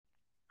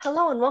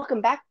Hello and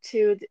welcome back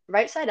to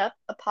Rightside Up,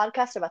 a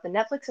podcast about the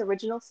Netflix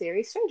original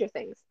series Stranger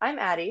Things. I'm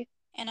Addie,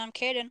 And I'm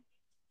Kaden.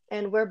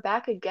 and we're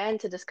back again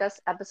to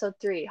discuss episode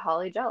 3,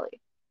 Holly Jolly.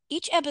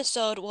 Each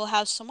episode will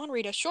have someone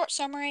read a short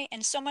summary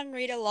and someone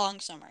read a long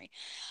summary.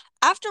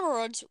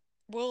 Afterwards,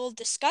 we'll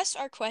discuss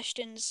our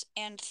questions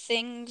and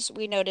things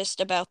we noticed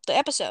about the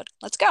episode.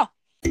 Let's go.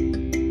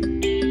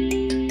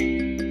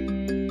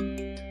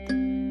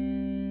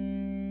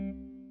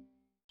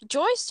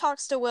 Joyce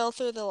talks to Will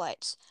through the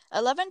lights.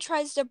 Eleven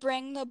tries to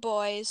bring the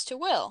boys to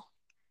Will,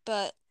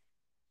 but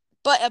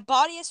but a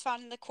body is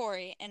found in the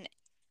quarry and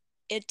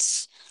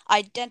it's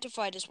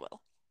identified as Will.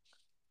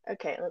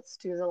 Okay, let's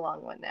do the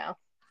long one now.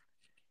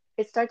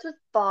 It starts with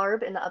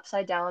Barb in the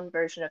upside down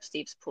version of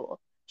Steve's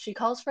pool. She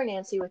calls for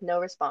Nancy with no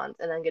response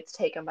and then gets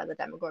taken by the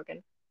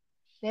Demogorgon.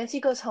 Nancy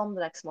goes home the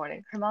next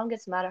morning. Her mom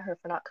gets mad at her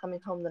for not coming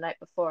home the night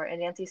before,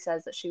 and Nancy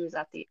says that she was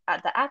at the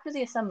after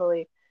the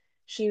assembly,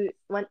 she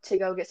went to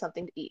go get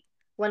something to eat.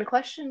 When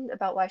questioned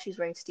about why she's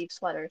wearing Steve's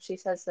sweater, she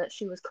says that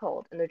she was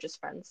cold and they're just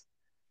friends.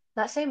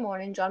 That same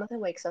morning, Jonathan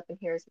wakes up and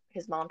hears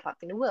his mom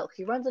talking to Will.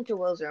 He runs into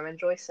Will's room and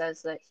Joyce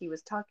says that he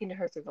was talking to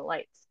her through the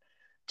lights.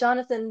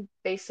 Jonathan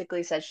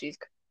basically says she's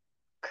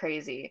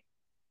crazy.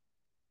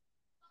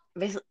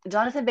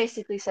 Jonathan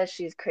basically says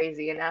she's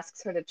crazy and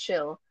asks her to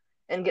chill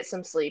and get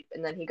some sleep,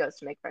 and then he goes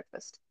to make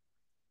breakfast.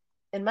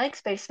 In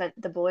Mike's basement,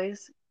 the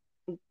boys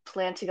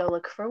plan to go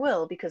look for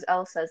Will because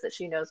Elle says that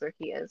she knows where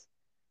he is.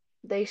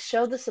 They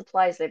show the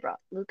supplies they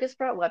brought. Lucas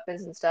brought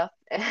weapons and stuff,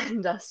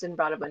 and Dustin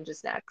brought a bunch of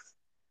snacks.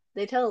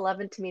 They tell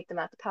Eleven to meet them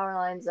at the power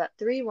lines at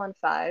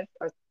 315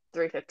 or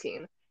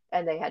 315,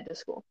 and they head to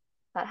school.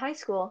 At high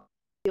school,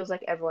 it feels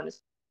like everyone is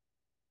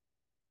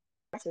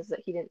says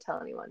that he didn't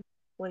tell anyone.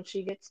 When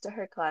she gets to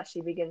her class,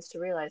 she begins to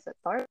realize that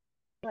Bart is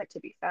nowhere to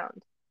be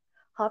found.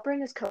 Hopper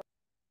and his co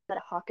at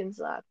Hawkins'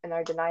 lab and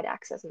are denied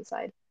access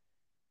inside.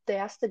 They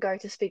ask the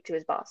guard to speak to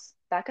his boss.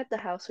 Back at the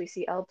house, we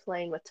see Elle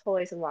playing with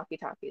toys and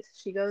walkie-talkies.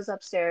 She goes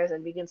upstairs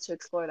and begins to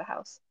explore the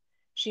house.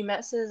 She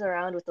messes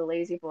around with the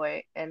lazy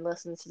boy and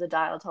listens to the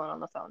dial tone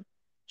on the phone.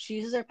 She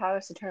uses her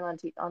powers to turn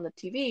on the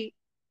TV.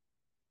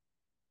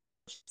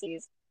 She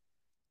sees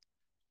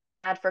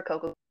ad for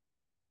Coca-Cola.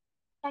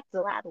 Back to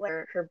the lab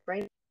where her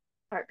brain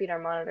heartbeat are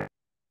monitored.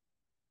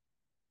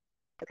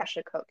 The crash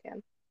of Coke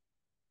can.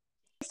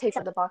 She takes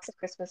out the box of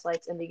Christmas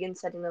lights and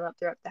begins setting them up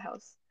throughout the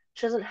house.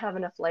 She doesn't have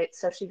enough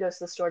lights, so she goes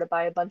to the store to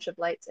buy a bunch of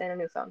lights and a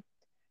new phone.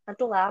 At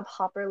the lab,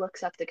 Hopper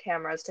looks at the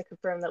cameras to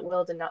confirm that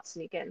Will did not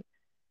sneak in.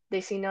 They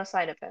see no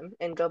sign of him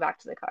and go back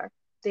to the car.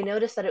 They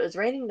notice that it was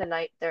raining the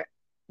night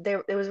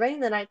it was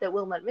raining the night that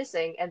Will went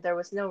missing, and there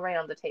was no rain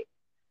on the tape.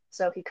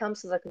 So he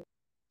comes to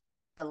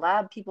the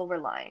lab people were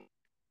lying.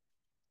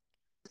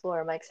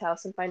 Floor of Mike's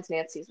house and finds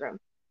Nancy's room.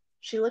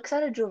 She looks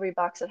at a jewelry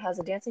box that has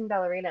a dancing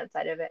ballerina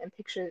inside of it and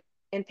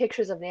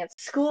pictures of Nancy.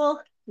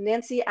 School,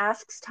 Nancy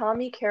asks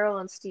Tommy, Carol,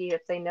 and Steve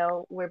if they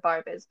know where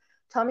Barb is.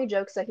 Tommy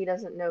jokes that he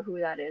doesn't know who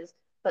that is,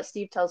 but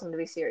Steve tells him to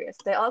be serious.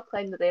 They all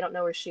claim that they don't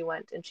know where she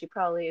went, and she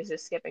probably is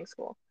just skipping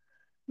school.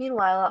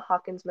 Meanwhile, at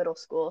Hawkins Middle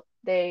School,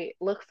 they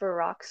look for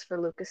rocks for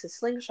Lucas's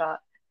slingshot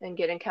and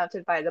get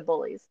encountered by the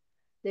bullies.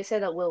 They say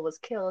that Will was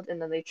killed,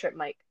 and then they trip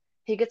Mike.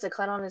 He gets a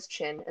cut on his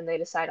chin, and they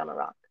decide on a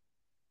rock.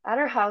 At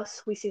her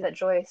house, we see that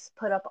Joyce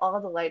put up all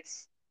the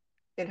lights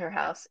in her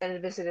house and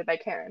is visited by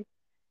Karen.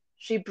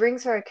 She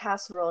brings her a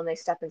casserole and they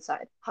step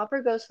inside.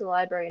 Hopper goes to the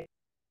library.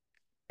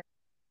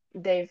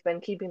 They've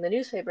been keeping the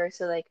newspaper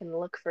so they can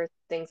look for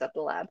things at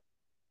the lab.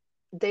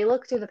 They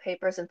look through the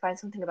papers and find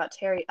something about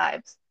Terry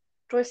Ives.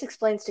 Joyce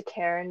explains to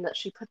Karen that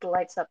she put the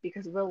lights up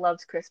because Will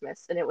loves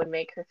Christmas and it would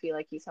make her feel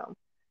like he's home.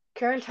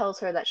 Karen tells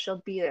her that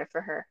she'll be there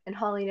for her, and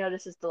Holly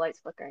notices the lights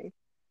flickering.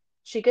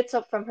 She gets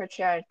up from her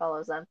chair and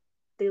follows them.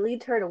 They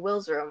lead her to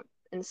Will's room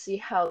and see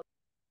how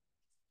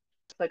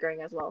it's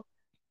flickering as well.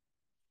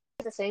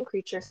 The same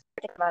creatures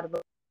come out of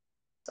the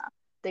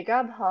They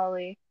grab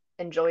Holly,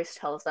 and Joyce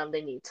tells them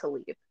they need to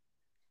leave.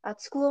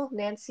 At school,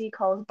 Nancy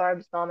calls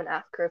Barb's mom and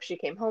asks her if she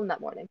came home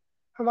that morning.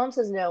 Her mom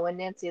says no, and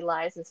Nancy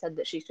lies and said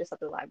that she's just at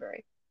the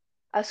library.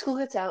 As school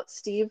gets out,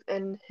 Steve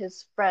and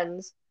his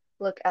friends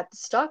look at the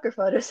stalker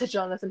photos that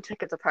Jonathan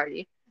took at the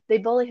party. They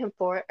bully him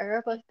for it and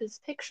rip up his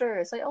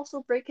pictures. They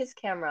also break his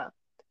camera.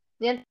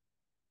 Nancy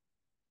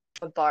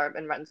with Barb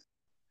and runs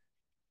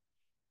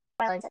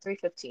violence at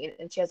 3:15,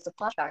 and she has a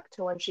flashback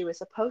to when she was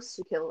supposed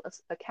to kill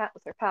a cat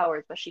with her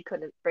powers, but she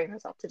couldn't bring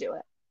herself to do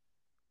it.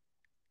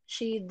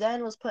 She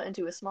then was put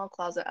into a small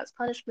closet as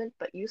punishment,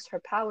 but used her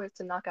powers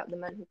to knock out the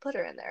men who put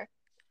her in there.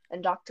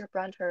 And Dr.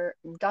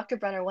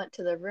 Brenner went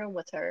to the room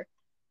with her.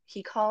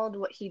 He called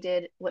what she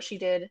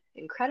did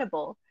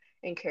incredible,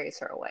 and carries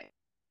her away.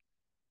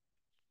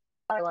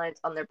 Lines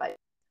on their bike.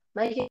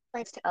 Maggie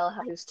explains to Elle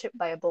how she was chipped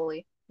by a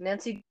bully.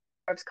 Nancy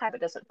Barb's car but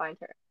doesn't find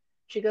her.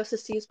 She goes to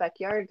Steve's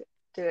backyard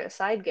through a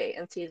side gate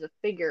and sees a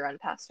figure run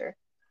past her.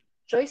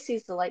 Joyce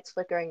sees the lights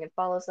flickering and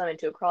follows them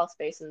into a crawl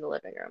space in the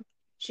living room.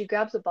 She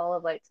grabs a ball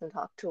of lights and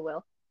talks to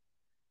Will.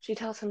 She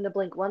tells him to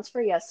blink once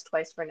for yes,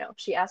 twice for no.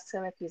 She asks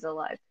him if he's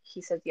alive.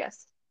 He says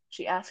yes.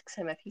 She asks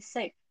him if he's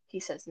safe. He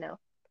says no.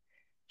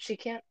 She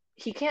can't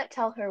he can't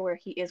tell her where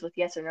he is with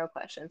yes or no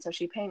questions, so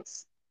she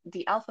paints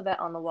the alphabet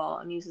on the wall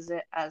and uses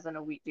it as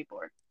an Ouija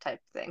board type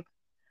thing.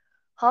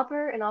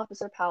 Hopper and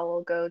Officer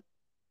Powell go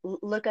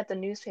look at the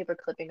newspaper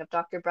clipping of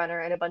Dr. Brenner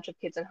and a bunch of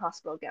kids in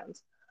hospital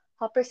gowns.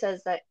 Hopper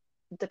says that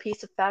the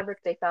piece of fabric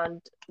they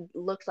found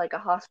looked like a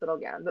hospital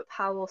gown, but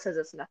Powell says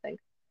it's nothing.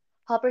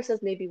 Hopper says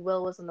maybe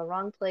Will was in the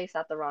wrong place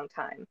at the wrong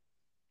time.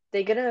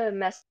 They get a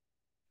message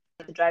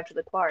to drive to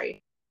the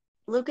quarry.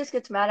 Lucas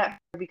gets mad at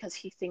her because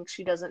he thinks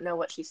she doesn't know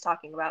what she's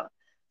talking about.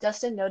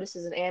 Dustin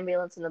notices an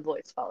ambulance and the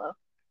boys follow.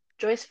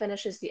 Joyce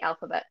finishes the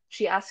alphabet.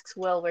 She asks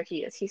Will where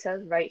he is. He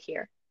says right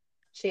here.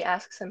 She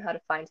asks him how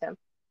to find him.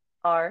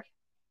 R-U-N.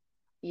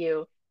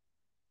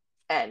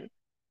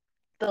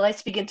 The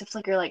lights begin to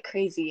flicker like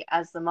crazy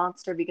as the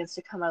monster begins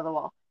to come out of the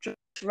wall. Joyce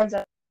runs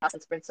out of the house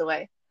and sprints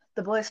away.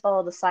 The boys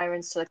follow the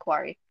sirens to the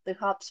quarry. The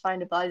cops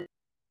find a body.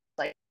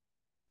 Like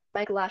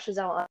Mike lashes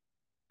out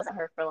at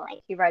her for lying.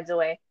 He rides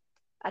away.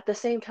 At the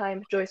same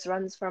time, Joyce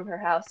runs from her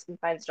house and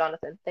finds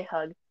Jonathan. They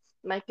hug.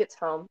 Mike gets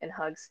home and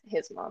hugs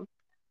his mom.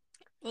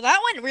 Well,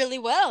 that went really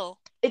well.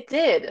 It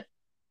did.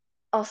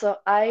 Also,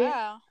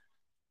 Wow.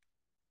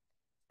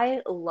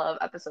 I love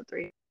episode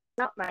 3.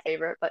 Not my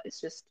favorite, but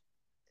it's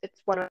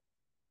one of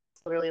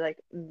literally like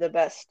the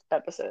best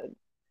episode.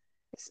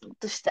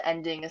 Just the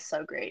ending is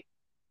so great.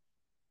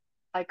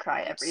 I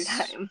cry every It's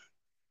time.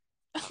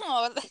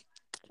 oh,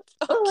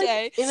 But like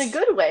okay. in a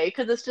good way,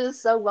 because it's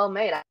just so well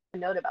made. I have a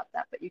note about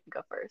that, but you can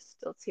go first.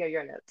 Let's hear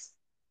your notes.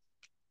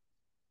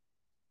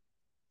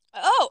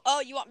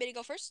 Oh, you want me to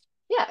go first?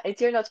 Yeah,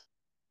 it's your notes.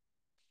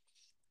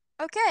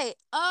 Okay.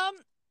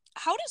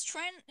 How does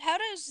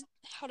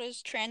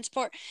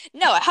transport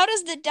no, how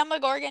does the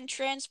Demogorgon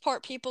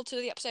transport people to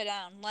the Upside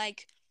Down?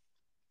 Like,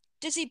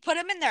 does he put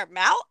them in their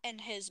mouth in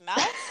his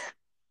mouth?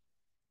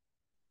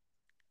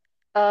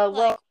 Well,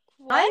 Like,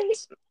 my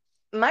what?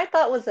 my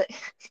thought was that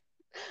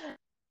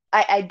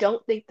I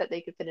don't think that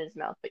they could fit in his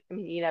mouth, but I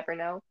mean you never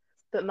know.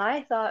 But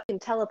my thought can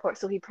teleport,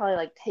 so he probably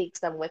like takes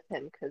them with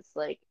him because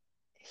like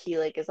he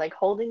like is like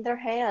holding their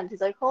hand.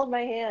 He's like, hold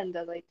my hand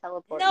as I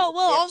teleport you No, to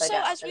well, the upside also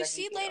down, as and we then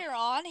see you know. later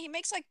on, he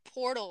makes like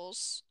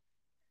portals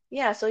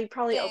Yeah, so he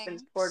probably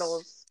opens things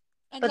portals,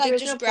 and but like there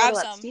is no just portal grabs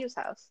at them. Steve's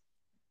house.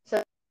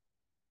 So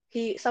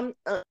he some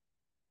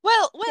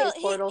Well, his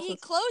he portals he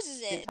and closes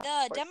Steve's it.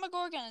 house, of The course.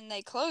 Demogorgon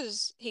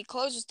he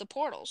closes the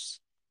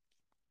portals.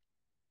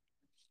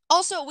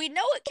 Also, we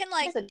know it can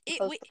I like said it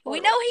close the we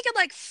know portals. he can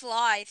like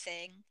fly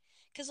thing.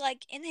 'Cause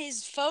like in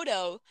his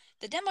photo,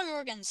 the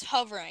Demogorgon's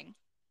hovering.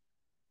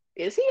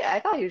 Is he? I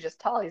thought he was just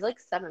tall. He's like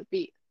 7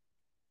 feet.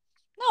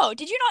 No,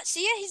 did you not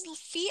see it? His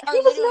feet He are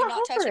was literally not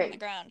not touching the hovering.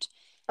 ground.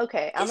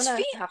 Okay, I'm His gonna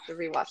feet have to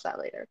rewatch that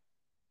later.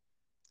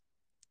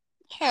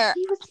 here.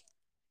 He was.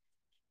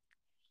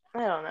 I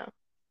don't know.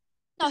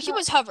 No, He's he not.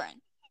 was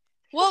hovering.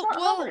 He was We'll not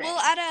we'll we'll hovering.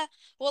 add a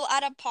we'll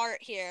add a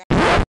part here.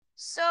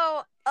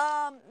 So,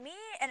 me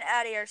and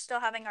Addie are still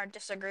having our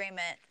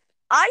disagreement.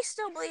 I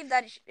still believe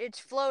that it's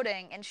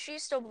floating, and she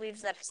still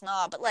believes that it's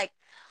not. But like,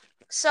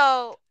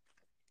 so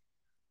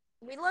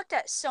we looked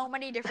at so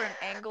many different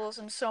angles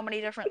and so many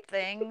different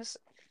things,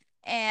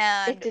 It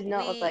and did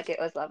not look we like it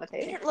was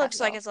levitating it at looks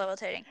like all. it's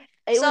levitating.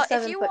 It So was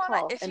 7 foot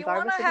tall, if and you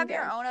Barb was wanna sitting have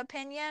your down. own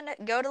opinion,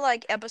 go to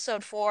like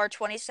episode 4,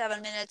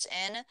 27 minutes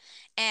in,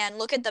 and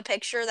look at the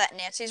picture that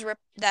Nancy's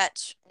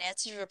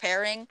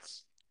repairing,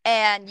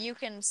 and you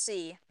can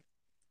see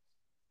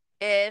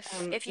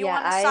if you Yeah,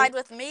 want to side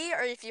with me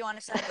or if you want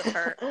to side with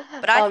her.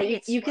 But I think you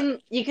it's you can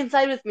you can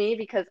side with me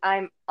because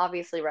I'm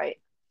obviously right.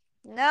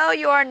 no,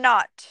 you are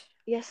not.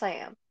 Yes, I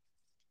am.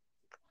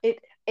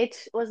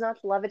 It was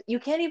not levitate. You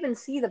can't even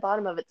see the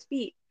bottom of its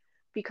feet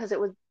because it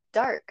was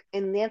dark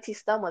and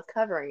Nancy's thumb was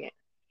covering it.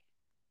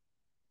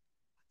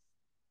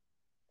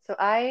 So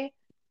I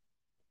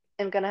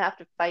am gonna have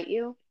to fight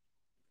you.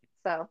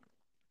 So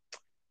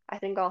I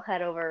think I'll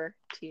head over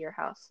to your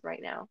house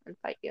right now and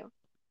fight you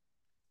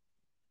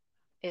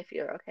if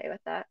you're okay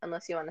with that,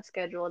 unless you want to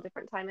schedule a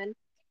different time in.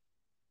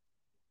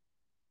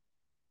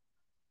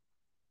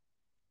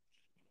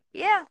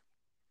 Yeah.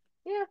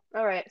 Yeah.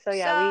 All right. So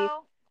yeah, we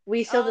So,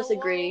 we still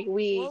disagree.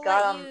 we'll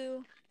let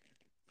you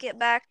get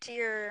back to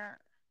your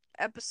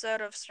episode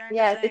of Stranger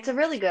Yeah, it's a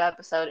really Things. good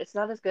episode. It's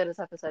not as good as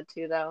episode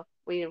 2 though.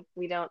 We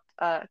don't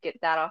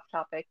get that off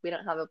topic. We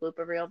don't have a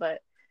blooper reel,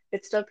 but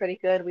it's still pretty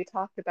good. We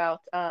talked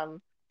about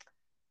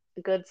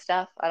good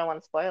stuff. I don't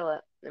want to spoil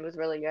it. It was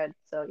really good.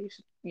 So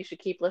you should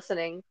keep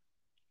listening.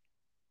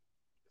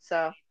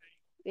 So,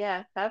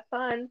 yeah, have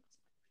fun.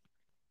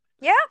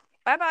 Yeah.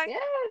 Bye-bye.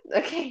 Yeah.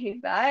 Okay,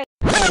 bye.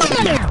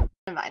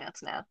 My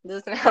notes now.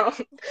 This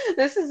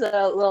is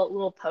a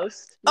little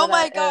post Oh that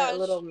my a gosh.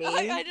 little meme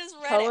I just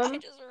read it. poem,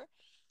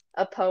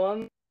 a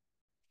poem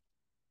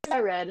I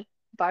read.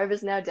 Barb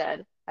is now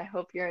dead. I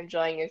hope you're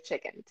enjoying your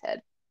chicken,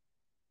 Ted.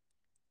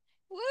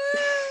 Woo!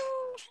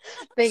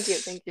 Thank you,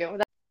 thank you.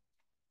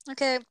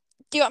 Okay.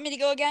 Do you want me to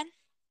go again?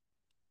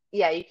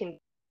 Yeah, you can.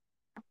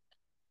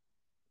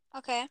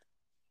 Okay.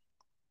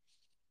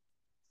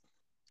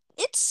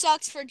 It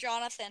sucks for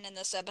Jonathan in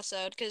this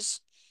episode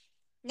because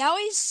Now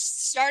he's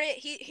started.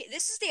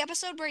 This is the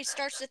episode where he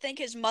starts to think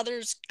his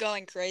mother's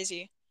going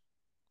crazy.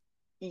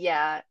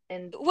 Yeah,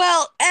 and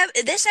Well,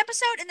 this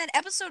episode and then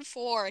episode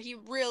 4, he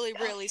really,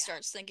 oh really yeah,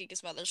 starts thinking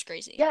his mother's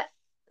crazy. yeah,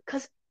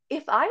 because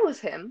if I was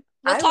him,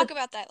 We'll I would talk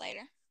about that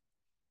later.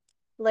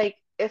 like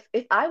if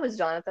I was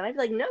Jonathan, I'd be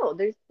like, no,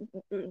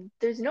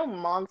 there's no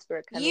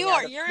monster coming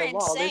out of You're the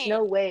wall.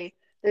 insane.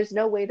 There's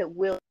no way that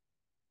Will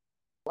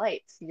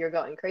lights. You're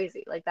going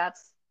crazy. Like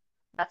that's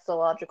the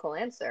logical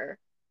answer.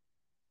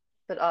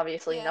 But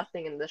obviously, Yeah.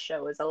 nothing in the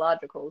show is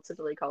illogical. It's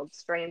literally called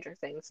Stranger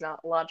Things,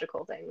 not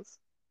logical things.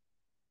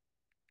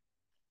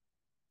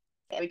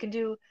 Yeah, we can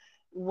do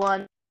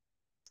one.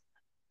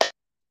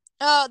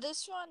 Oh,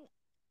 this one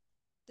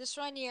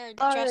you're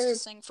Barb.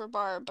 justicing for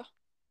Barb.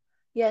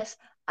 Yes,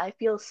 I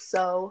feel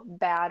so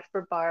bad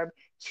for Barb.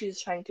 She was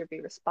trying to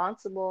be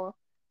responsible.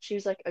 She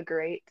was like a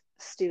great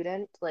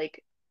student.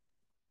 Like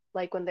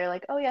when they're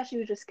like, "Oh yeah, she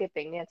was just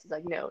skipping." Nancy's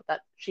like, "No,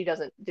 that she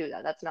doesn't do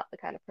that. That's not the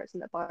kind of person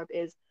that Barb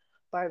is."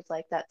 Barb's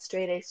like that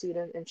straight A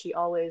student, and she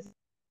always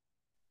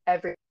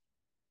every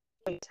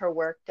gets her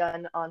work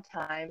done on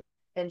time,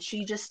 and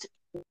she just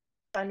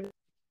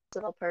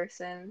little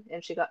person,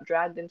 and she got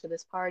dragged into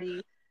this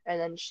party, and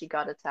then she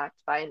got attacked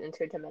by an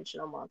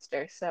interdimensional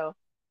monster. So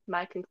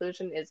my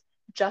conclusion is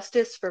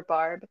justice for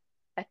Barb.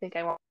 I think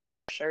I want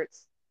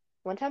shirts.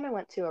 One time I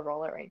went to a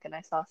roller rink and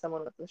I saw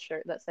someone with a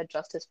shirt that said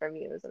justice for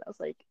Muse, and I was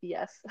like,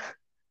 yes.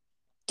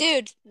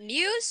 Dude,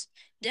 Muse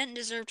didn't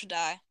deserve to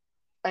die.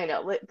 I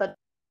know, but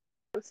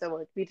so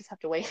like we just have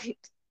to wait.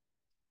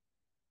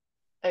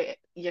 Okay,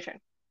 your turn.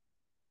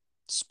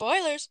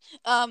 Spoilers.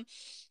 Uh,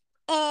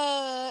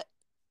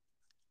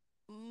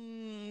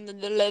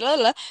 la, la,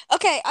 la.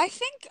 Okay, I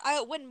think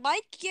when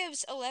Mike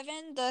gives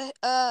Eleven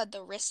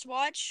the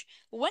wristwatch,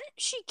 wouldn't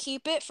she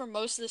keep it for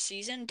most of the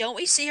season? Don't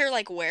we see her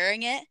like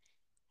wearing it?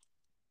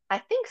 I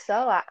think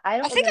so. I I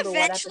don't think remember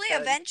what episode.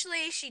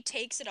 eventually she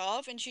takes it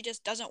off and she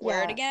just doesn't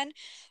wear it Yeah, again. in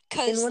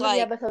 'Cause one of the like,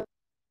 episodes,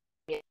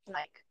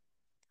 like,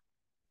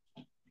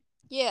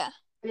 yeah.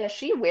 yeah,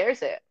 she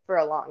wears it for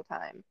a long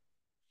time.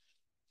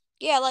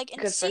 Yeah, like in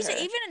Good for season, her.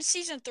 even in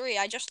season 3,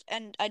 I just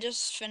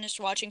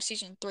finished watching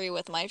season 3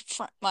 with my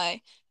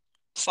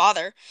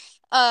father.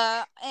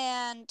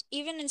 And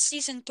even in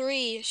season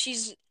 3,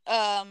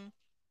 I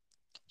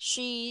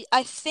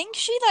think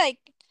she like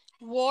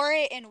wore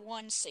it in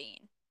one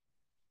scene.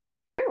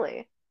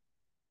 Really?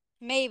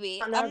 Maybe.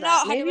 I don't know I'm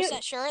that. not Maybe it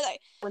 100% sure.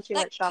 Like when she that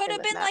went could shopping have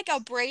with been like a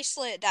Max.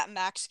 bracelet that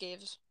Max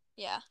gives.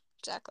 Yeah,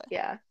 exactly.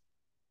 Yeah.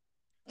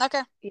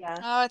 Okay. Yeah.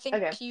 I think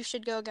Okay. you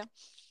should go again.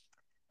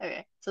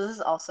 Okay. So this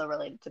is also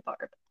related to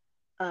Barb.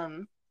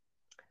 Um,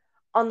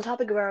 on the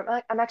topic of Barb,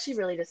 I'm actually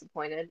really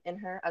disappointed in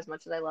her as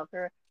much as I love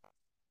her.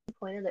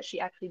 Disappointed that she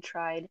actually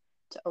tried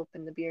to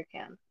open the beer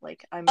can.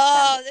 Like, I'm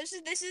sad. Oh,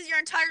 this is your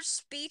entire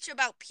speech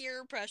about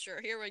peer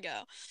pressure. Here we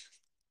go.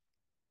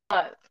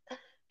 But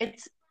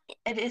it's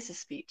it is a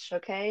speech,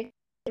 okay?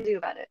 What can you do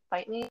about it?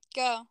 Fight me?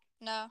 Go.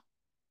 No.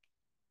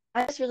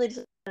 I just really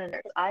disappointed in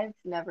her. I've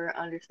never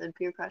understood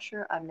peer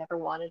pressure. I've never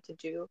wanted to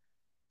do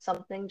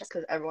something just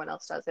because everyone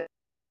else does it.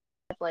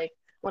 Like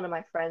one of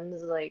my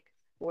friends like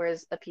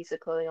wears a piece of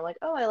clothing. I'm like,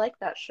 oh, I like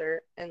that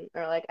shirt, and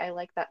or like I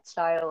like that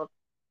style of.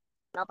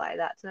 I'll buy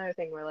that. It's another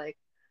thing where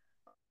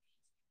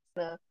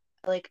the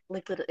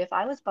if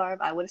I was Barb,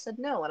 I would have said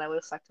no, and I would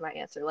have stuck to my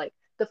answer. Like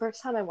the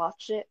first time I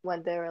watched it,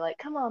 when they were like,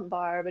 "Come on,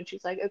 Barb," and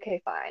she's like,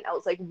 "Okay, fine," I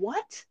was like,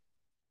 "What?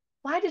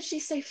 Why did she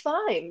say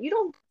fine? You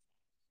don't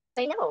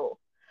say no."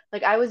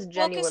 Like I was Well,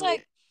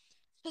 genuinely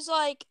cause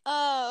like,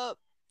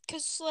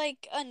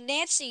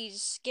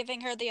 Nancy's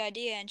giving her the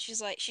idea, and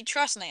she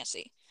trusts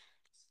Nancy.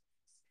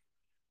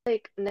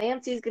 like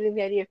Nancy's getting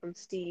the idea from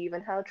Steve,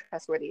 and how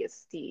trustworthy is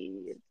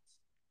Steve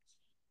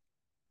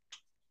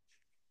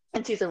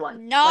in season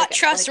one? Not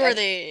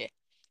trustworthy.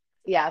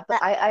 Yeah,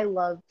 but I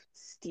love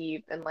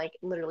Steve in like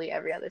literally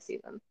every other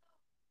season.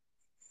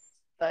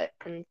 But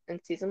in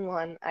season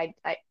one, I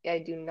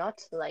do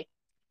not like,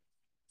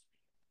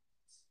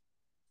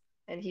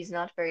 and he's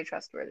not very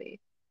trustworthy.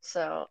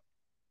 So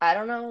I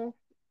don't know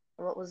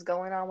what was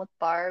going on with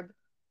Barb.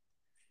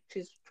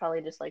 She's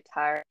probably just like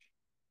tired.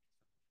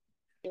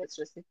 It's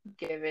just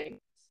giving,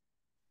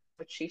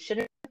 which she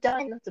shouldn't have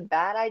done. That's a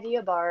bad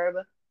idea, Barb.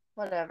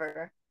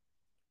 Whatever.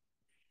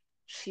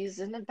 She's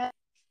in the bed.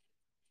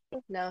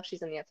 No,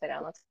 she's in the upside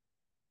down. Let's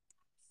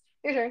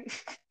your turn.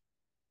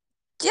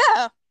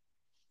 Yeah.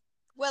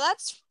 Well,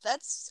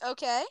 that's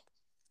okay.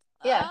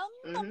 Yeah.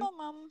 Bum, Mm-hmm. bum,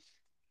 bum.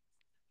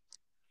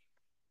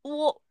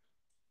 Well,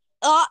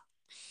 uh,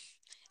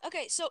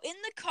 okay. So in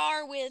the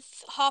car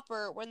with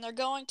Hopper when they're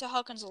going to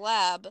Huckins'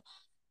 lab,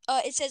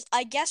 it says,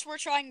 "I guess we're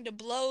trying to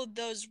blow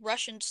those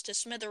Russians to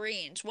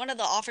smithereens." One of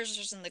the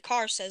officers in the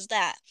car says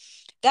that.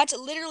 That's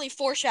literally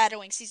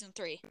foreshadowing season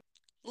 3.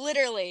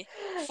 Literally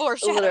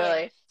foreshadowing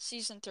Literally.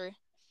 season 3.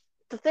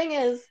 The thing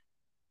is,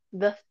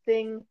 the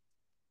thing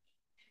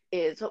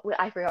is,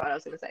 I forgot what I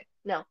was gonna say.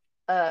 No.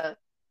 Uh,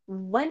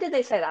 when did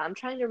they say that? I'm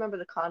trying to remember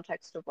the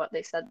context of what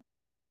they said.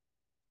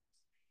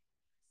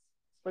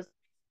 Was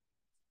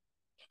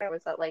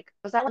Was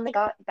that when they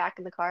got back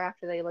in the car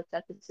after they looked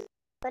at the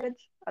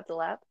footage at the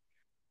lab?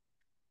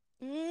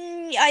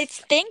 I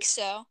think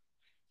so.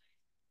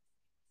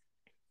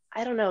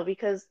 I don't know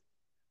because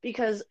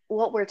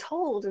what we're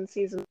told in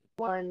season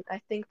one, I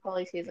think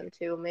probably season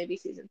two, maybe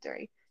season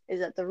three, is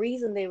that the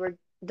reason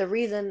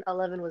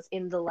 11 was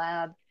in the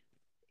lab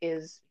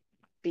is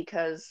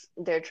because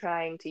they're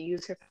trying to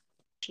use her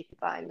to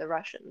find the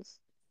Russians,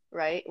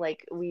 right?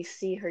 Like we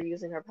see her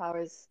using her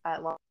powers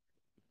at long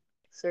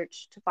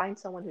search to find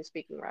someone who's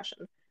speaking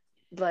Russian,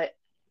 but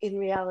in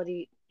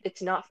reality,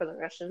 it's not for the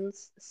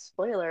Russians.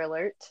 Spoiler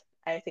alert.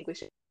 I think we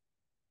should.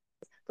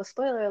 But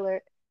spoiler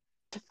alert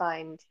to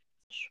find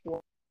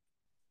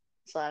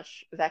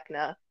slash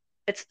Vecna.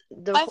 That's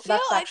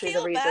I actually the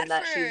feel reason bad for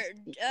that she's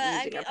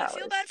using her I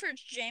feel bad powers. for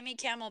Jamie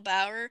Campbell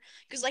Bower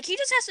because like he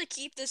just has to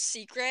keep this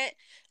secret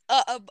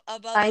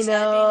above I his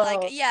head, being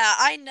like, know yeah,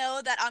 I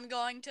know that I'm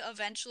going to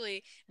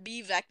eventually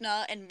be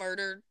Vecna and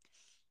murder.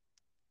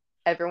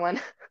 everyone.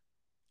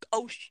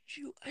 Oh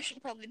shoot, I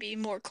should probably be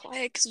more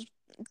quiet because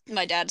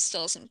my dad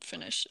still hasn't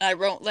finished. I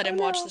won't let Oh him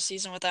watch the no.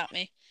 season without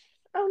me.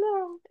 Oh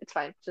no. It's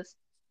fine. Just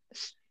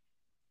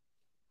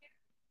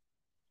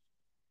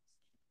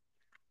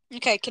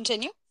Okay,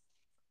 continue.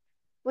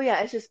 well,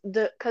 yeah. It's just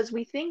the because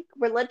we think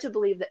we're led to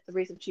believe that the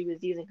reason she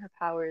was using her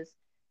powers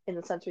in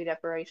the sensory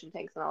deprivation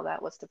tanks and all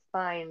that was to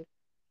find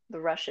the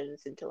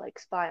Russians and to like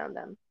spy on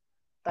them.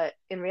 But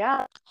in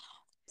reality,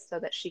 so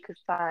that she could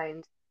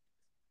find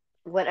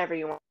whatever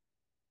you want.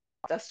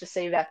 Let's just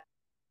say that for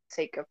the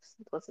sake of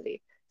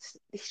simplicity,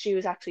 she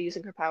was actually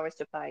using her powers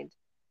to find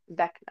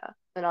Vecna,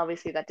 and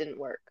obviously that didn't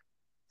work.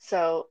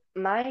 So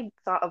my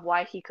thought of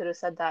why he could have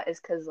said that is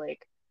because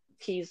like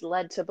he's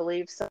led to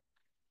believe someone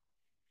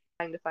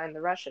trying to find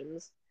the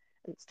Russians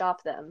and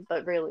stop them,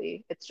 but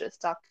really it's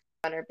just Dr.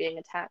 Brenner being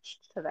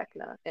attached to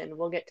Vecna, and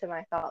we'll get to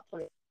my thoughts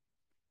when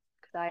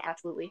because I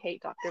absolutely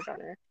hate Dr.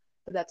 Brenner,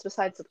 but that's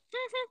besides the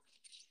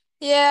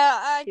Yeah,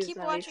 I he's keep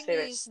my least watching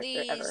favorite these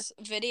character ever. these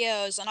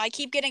videos and I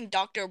keep getting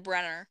Dr.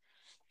 Brenner.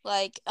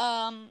 Like,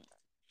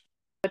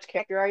 Which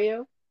character are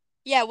you?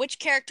 yeah, which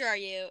character are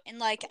you? And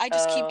like, I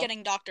just keep Oh,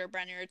 getting Dr.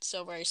 Brenner. It's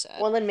so very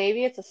sad. well then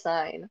maybe it's a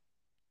sign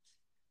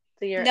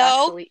that you're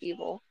No, actually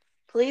evil.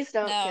 Please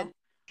don't no, kid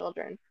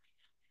children.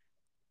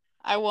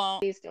 I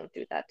won't. Please don't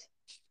do that.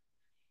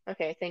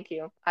 Okay, thank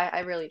you. I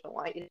really don't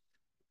want you.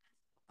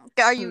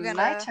 Are you My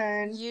gonna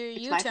turn. you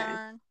It's you my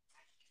turn.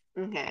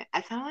 turn? Okay,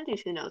 I kind of want to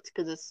do two notes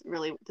because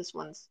this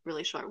one's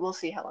really short. We'll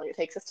see how long it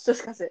takes us to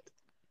discuss it.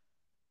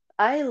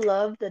 I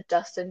love that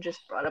Dustin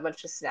just brought a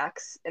bunch of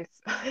snacks and,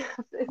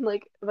 and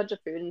like a bunch of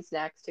food and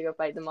snacks to go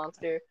fight the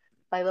monster.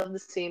 I love the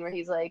scene where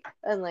he's like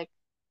and like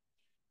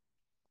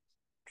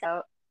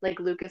out like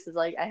Lucas is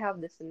like I have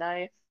this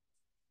knife,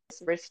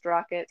 this wrist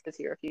rocket because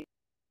he refused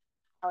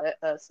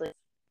sleep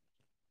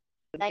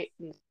night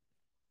and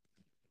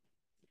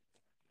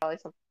probably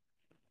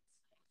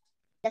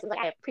something. Like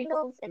I have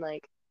Pringles and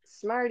like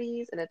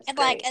Smarties and it's And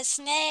like great. a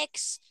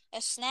snacks, A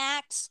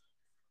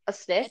a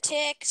stick.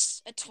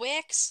 Tix, a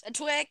Twix, a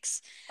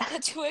Twix, a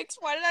Twix.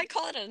 Why did I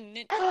call it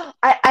a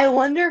I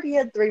wonder if he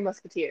had three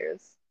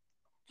musketeers.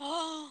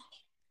 Oh,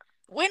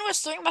 when was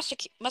Three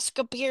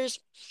Musketeers?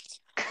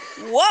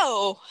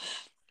 Whoa.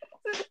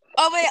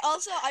 Oh wait,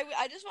 also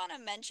I just want to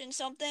mention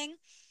something.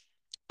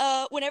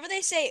 Whenever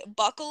they say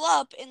buckle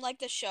up in like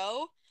the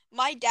show,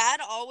 my dad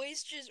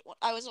always just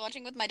I was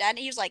watching with my dad and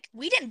he was like,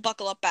 "We didn't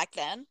buckle up back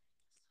then."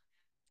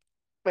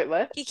 Wait,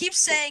 what? He keeps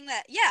saying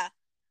that. Yeah.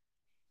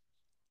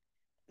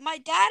 My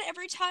dad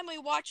every time we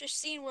watch a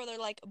scene where they're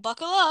like,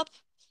 "Buckle up,"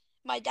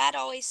 my dad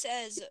always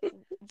says,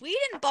 "We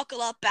didn't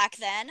buckle up back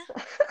then."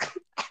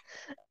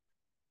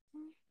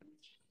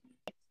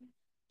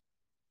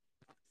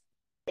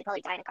 They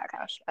probably died in a car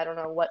crash. I don't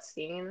know what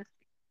scene.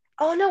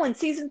 Oh no, in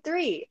season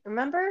three.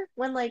 Remember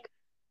when like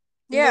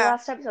in the Yeah.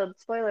 last episode?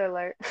 Spoiler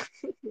alert.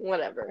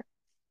 Whatever.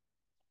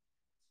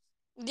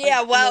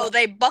 Yeah, In wow, the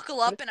they buckle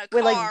up in a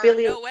when like car.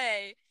 Billy. No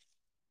way.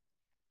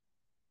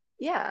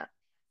 Yeah.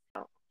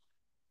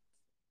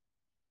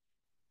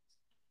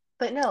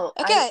 But no,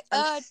 Okay,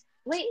 I'm just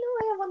wait.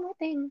 No, I have one more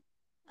thing.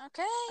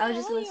 okay, I was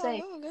yeah, just what do gonna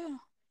you say. go?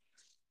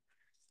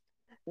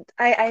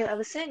 I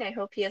was saying I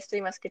hope he has three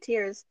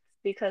musketeers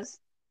because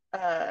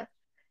uh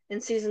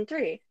in season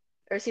three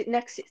or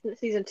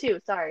season two,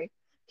 sorry,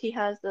 he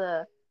has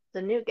the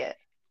nougat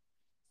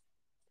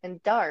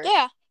and Dart.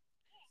 Yeah,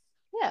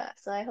 Yeah,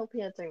 so I hope he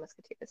had three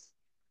musketeers.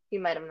 He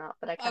might have not,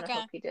 but I kind of okay.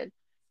 hope he did.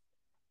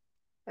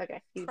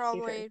 Okay, you turn.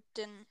 Probably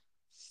didn't.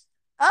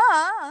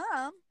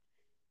 Um,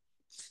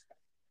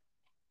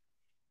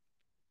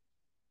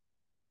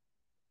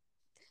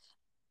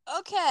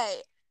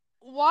 okay.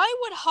 Why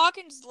would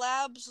Hawkins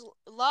Labs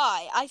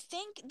lie? I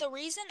think the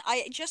reason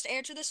I just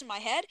answered this in my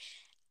head,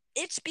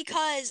 it's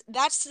because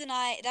that's the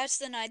night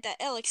that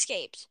Elle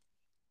escaped.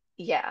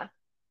 Yeah,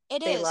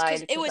 It they is lied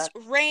because it because was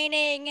that's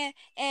raining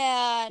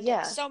and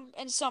yeah.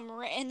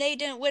 and they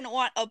didn't wouldn't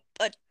want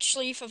a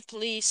chief of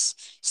police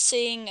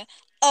seeing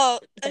a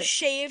That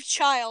shaved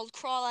child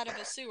crawl out of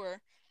a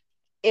sewer.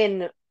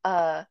 in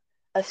a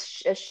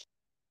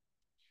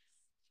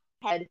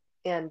head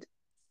and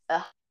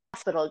a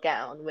hospital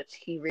gown, which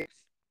he really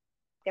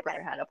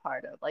never had a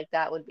part of. Like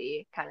that would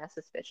be kind of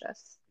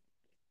suspicious.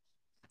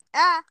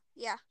 Ah,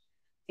 yeah.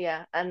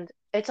 Yeah, and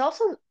it's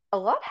also a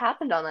lot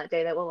happened on that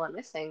day that we went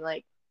missing.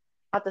 Like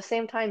at the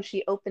same time,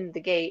 she opened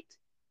the gate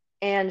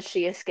and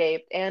she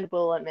escaped, and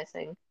Will went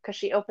missing because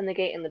she opened the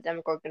gate and the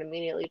Demogorgon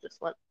immediately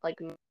just went like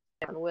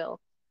on Will.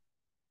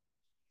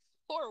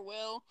 Poor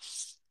Will.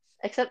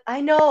 Except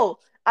I know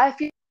I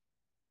feel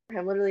for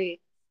him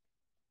literally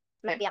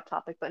might be off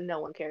topic, but no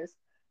one cares.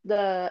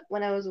 The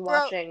when I was Bro,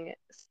 watching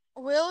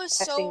Will is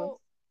texting, so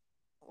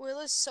Will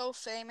is so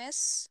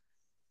famous.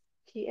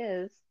 he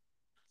is,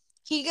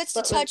 He gets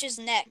to but when touch his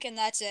neck and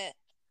that's it.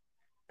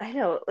 I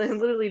know,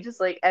 literally just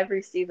like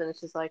every season,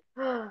 it's just like,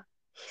 oh,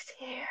 he's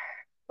here.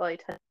 While he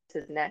touches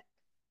his neck.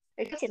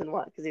 Except season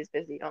one because he's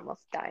busy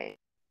almost dying.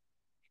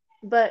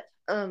 But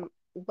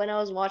when I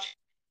was watching,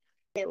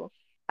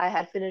 I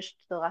had finished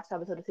the last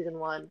episode of season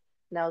one,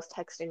 and I was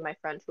texting my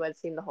friend who had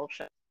seen the whole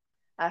show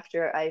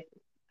after I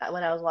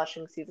when I was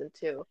watching season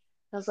two.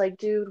 I was like,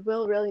 dude,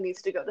 Will really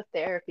needs to go to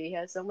therapy. He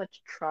has so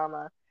much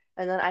trauma.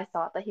 And then I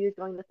thought that he was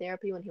going to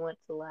therapy when he went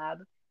to the lab.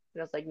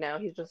 And I was like, no,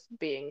 he's just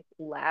being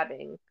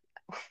labbing.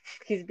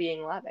 He's being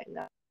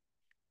labbing.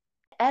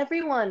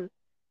 Everyone,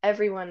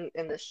 everyone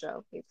in this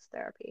show needs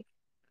therapy.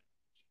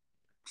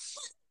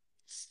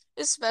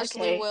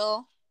 Especially Okay,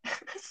 Will.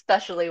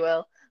 especially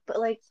Will, but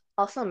like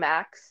also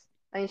Max.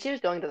 I mean, she was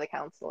going to the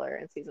counselor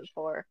in season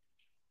four,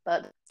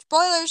 but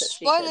Spoilers, that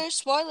she could. spoilers,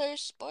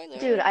 spoilers,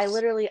 Dude,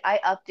 spoilers. I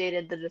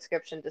updated the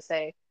description to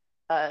say,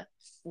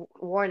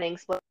 warning,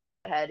 spoiler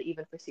ahead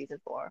even for season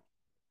four.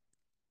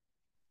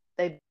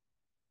 They,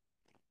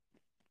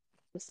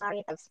 I'm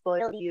sorry I've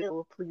spoiled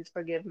you. Please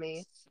forgive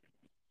me.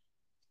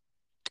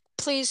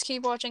 Please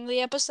keep watching the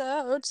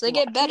episodes. They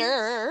get Watching,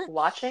 better.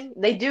 watching.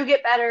 They do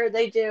get better.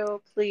 They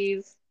do.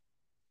 Please,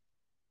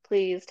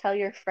 please tell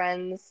your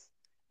friends,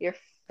 your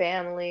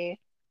family,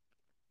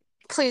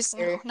 Please, no,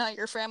 your. not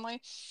your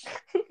family.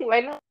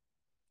 Why not?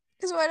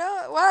 Because why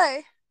not?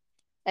 Why?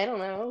 I don't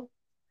know.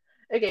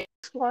 Okay,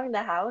 exploring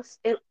the house,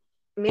 it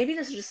maybe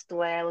this is just the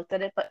way I looked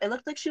at it, but it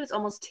looked like she was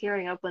almost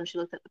tearing up when she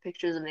looked at the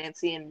pictures of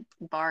Nancy and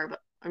Barb,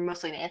 or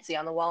mostly Nancy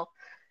on the wall.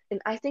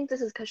 And I think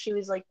this is because she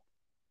was like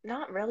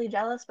not really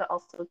jealous, but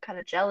also kind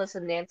of jealous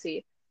of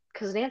Nancy,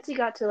 because Nancy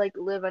got to like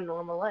live a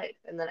normal life,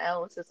 and then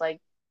Alice is like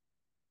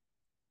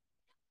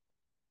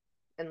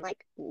and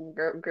like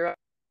grew up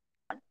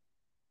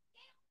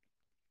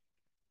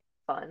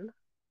fun.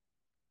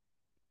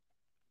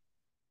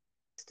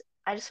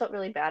 I just felt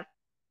really bad.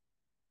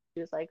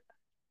 She was like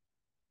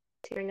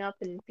tearing up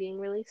and being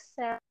really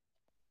sad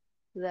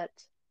that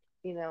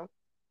you know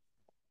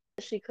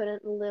she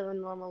couldn't live a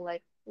normal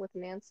life with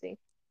Nancy.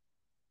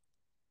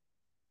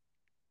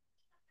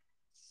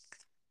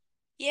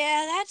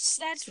 Yeah,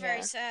 that's very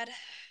Yeah. sad.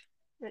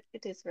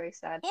 It is very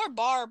sad. Poor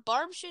Barb.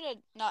 Barb should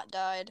have not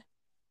died.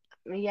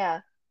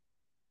 Yeah,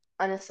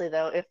 honestly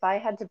though, if I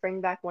had to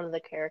bring back one of the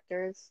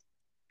characters,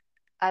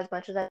 as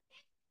much as that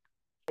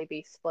may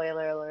be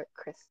spoiler alert,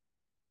 Chris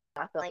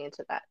not going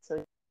into that.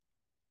 So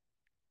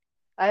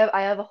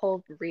I have a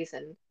whole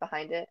reason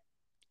behind it.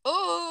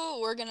 Oh,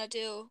 we're gonna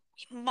do.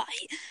 We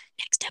might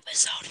next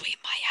episode. We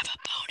might have a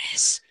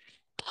bonus.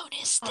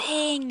 Bonus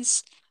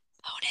things.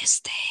 Bonus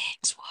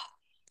things.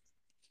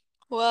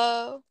 Whoa.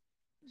 Whoa.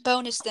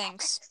 Bonus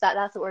things. So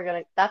that's what we're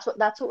gonna that's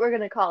what we're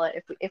gonna call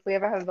it. If we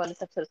ever have a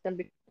bonus episode, it's gonna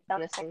be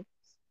bonus thing.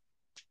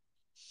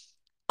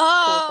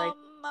 Because it's like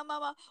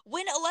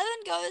When 11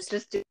 goes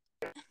just do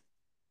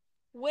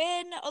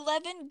when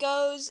 11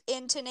 goes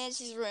into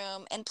Nancy's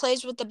room and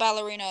plays with the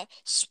ballerina,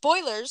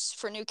 spoilers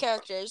for new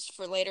characters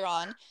for later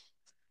on.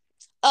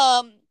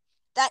 Um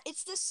that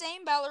it's the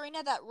same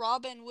ballerina that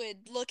Robin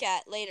would look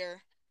at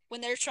later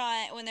when they're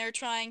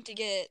trying to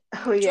get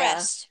oh yeah.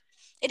 dressed.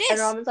 It And is.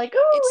 Robin's like,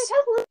 oh, it It's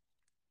has oh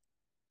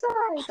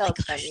a side. That my was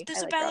gosh, funny. there's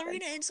I a like Robin.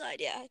 ballerina inside.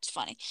 Yeah, it's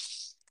funny.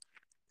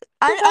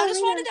 The I just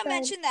ballerina wanted to inside.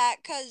 mention that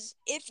because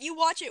if you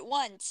watch it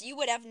once, you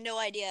would have no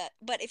idea.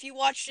 But if you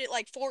watched it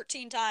like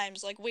 14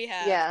 times, like we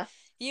have, Yeah,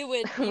 you we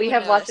would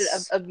have watched it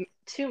notice.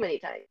 too many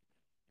times.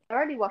 I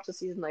already watched the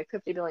season like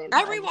 50 billion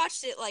I times.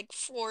 rewatched it like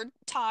 4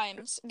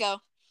 times.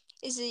 Go.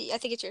 Is it? I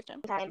think it's your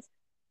turn. Times.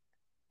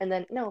 And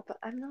then no, but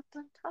I'm not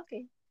done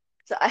talking.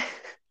 So I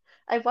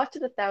I've watched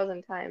it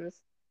 1,000 times,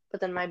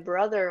 but then my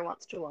brother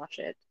wants to watch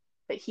it,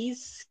 but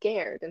he's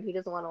scared and he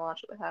doesn't want to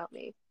watch it without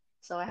me.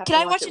 So I have Can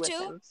to I watch watch it it with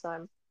too? him.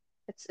 So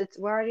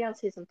we're already on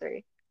season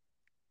three.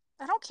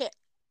 I don't care.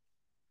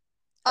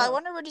 I Oh,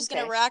 wonder what he's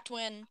gonna okay. react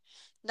when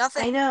I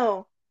nothing.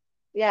 know.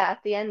 Yeah,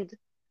 at the end,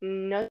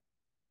 no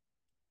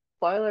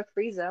spoiler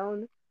free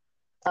zone.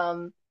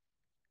 Um,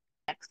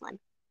 next one.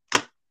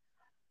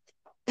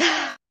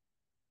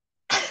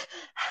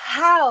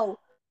 How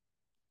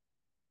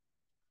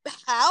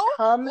How?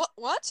 come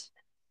What?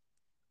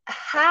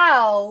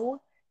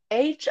 how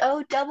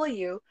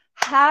HOW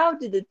how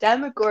did the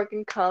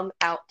Demogorgon come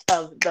out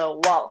of the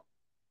wall?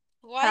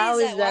 Why is How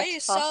is that? Why are that you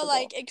so possible?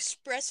 like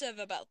expressive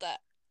about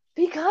that?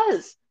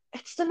 Because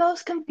it's the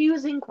most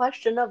confusing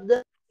question of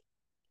the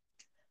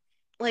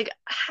Like,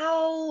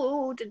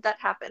 how did that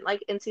happen?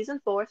 Like in season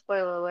 4,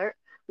 spoiler alert,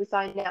 we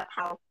find out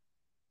how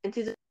in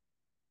season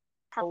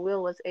how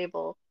Will was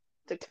able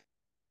to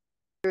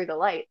through the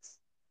lights,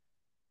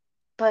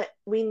 but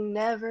we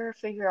never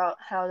figure out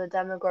how the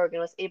Demogorgon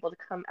was able to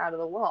come out of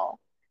the wall.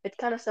 It's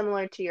kind of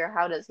similar to your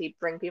how does he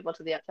bring people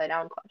to the upside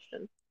down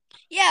question.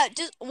 Yeah,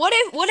 what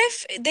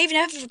if they've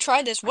never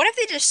tried this? What if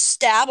they just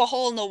stab a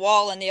hole in the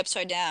wall in the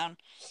upside down?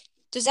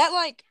 Does that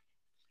like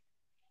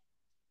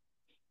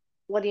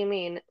What do you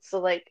mean? So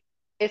like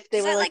if they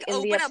does were that like like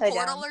in the open a upside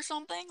portal down, or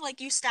something?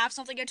 Like you stab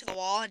something into the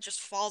wall and it just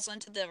falls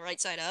into the right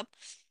side up?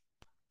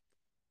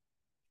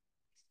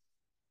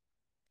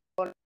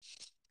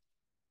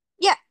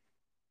 Yeah.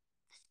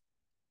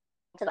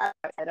 to the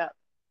upside up,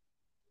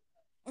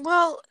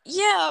 Well,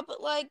 yeah,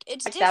 but like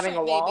it's like stabbing a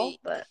different wall, maybe.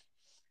 but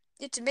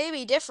It's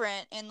maybe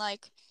different in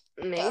like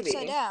the upside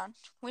maybe. down.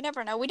 We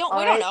never know. All We don't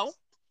right, know.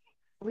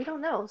 we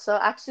don't know. So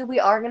actually, we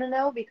are gonna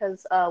know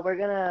because we're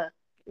gonna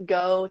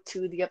go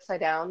to the upside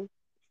down.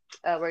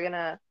 We're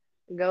gonna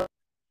go to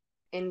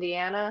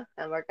Indiana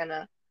and we're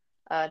gonna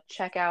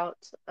check out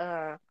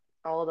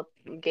all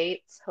the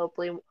gates.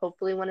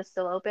 Hopefully when it's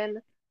still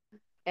open,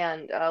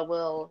 and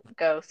we'll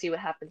go see what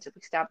happens if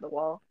we stab the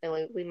wall,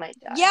 and we might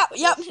die. Yeah, We'll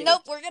yep, see.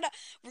 nope. We're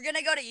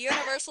gonna go to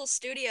Universal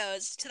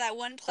Studios to that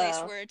one place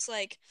Uh, where it's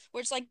like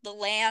the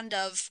land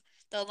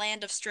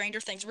of Stranger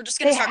Things. We're just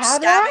gonna they start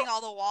have that? stabbing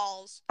all the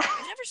walls.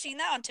 You've never seen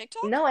that on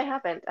TikTok? No, I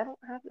haven't. I don't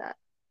have that.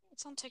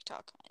 It's on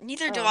TikTok.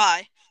 Neither do Oh,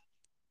 I.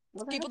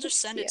 well, I People have to just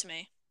send see it it. to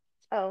me.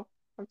 Oh,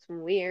 that's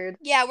weird.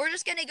 Yeah, we're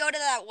just gonna go to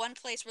that one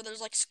place where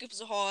there's like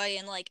Scoops Ahoy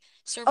and like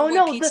Surfer Oh Boy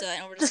no, Pizza,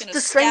 and we're just gonna the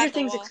Stranger stab the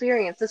Things wall.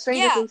 experience. The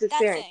Stranger Yeah, Things that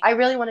experience. thing. I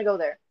really want to go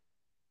there.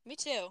 Me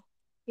too.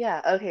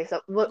 Yeah. Okay.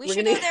 So what We we're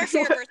should gonna. go there for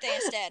your birthday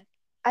instead.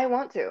 I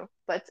want to,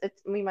 but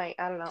it's we might.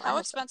 I don't know. I How have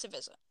expensive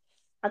is it?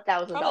 a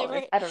thousand Probably dollars.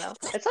 very. I don't know.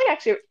 It's like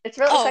actually, it's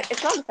real. Oh,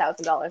 It's not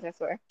 $1,000. I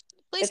swear.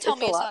 please tell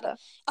It's a me it's lot not. though.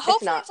 It's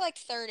Hopefully not. it's like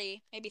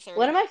 30, maybe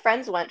One of 30. my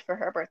friends went for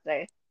her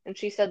birthday, and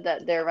she said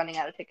that they're running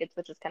out of tickets,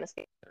 which is kind of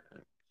scary.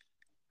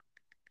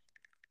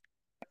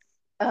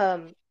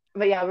 Um,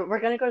 but yeah, we're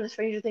gonna go to the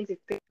Stranger Things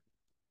experience.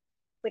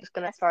 We're just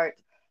gonna start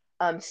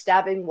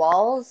stabbing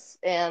walls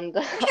and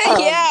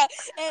Yeah,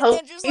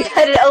 and just hoping like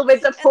that it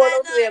opens a portal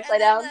to the upside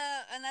down.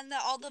 and then the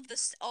all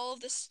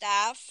of the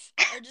staff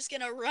are just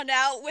gonna run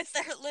out with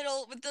their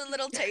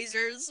little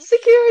tasers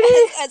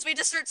Security. as we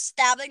just start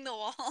stabbing the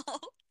wall.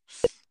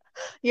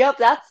 Yep,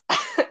 that's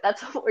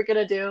that's what we're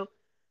gonna do.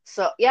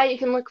 So yeah, you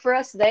can look for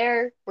us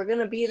there. We're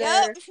gonna be Yep,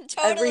 there every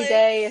totally.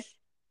 day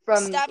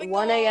from Stabbing the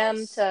 1 a.m.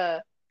 walls.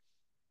 to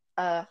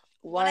 1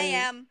 1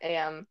 a.m.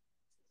 a.m.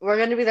 We're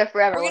gonna be there We're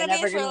forever. We're gonna be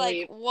here never for gonna like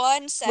leave.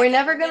 one We're second.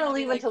 never We're gonna gonna be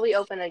leave like, until we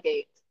open a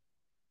gate.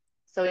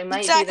 So we might be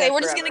exactly. there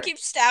We're just gonna forever. keep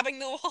stabbing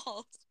the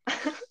walls.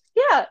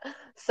 Yeah.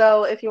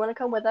 So if you want to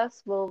come with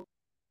us, we'll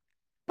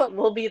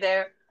be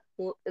there.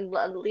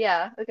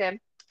 Yeah. Okay.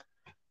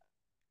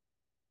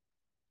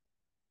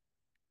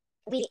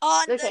 We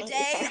On the okay.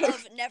 day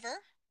of never,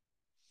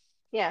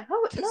 Yeah.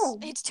 Oh because no.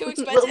 it's too We'll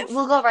expensive.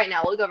 we'll go right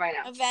now. We'll go right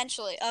now.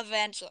 Eventually. Oh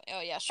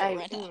yeah, sure,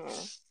 right now.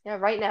 Yeah,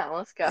 right now.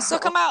 Let's go. This will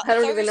come out I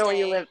don't even know where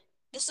you Thursday. live.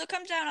 This will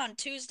come down on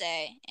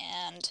Tuesday,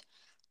 and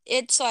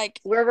it's like,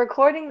 We're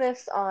recording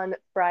this on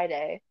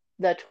Friday.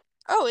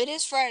 oh, it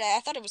is Friday. I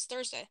thought it was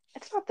Thursday.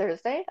 It's not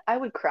Thursday. I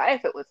would cry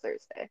if it was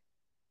Thursday.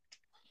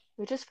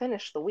 We just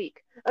finished the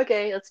week.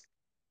 Okay, let's.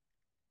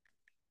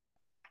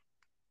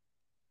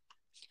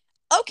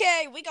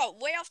 Okay, we got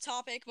way off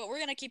topic, but we're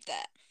gonna keep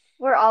that.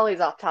 We're always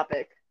off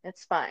topic.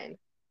 It's fine.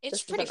 It's This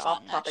is pretty an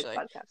fun, off-topic actually.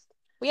 podcast.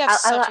 We have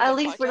such a At good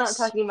least we're not podcast.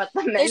 talking about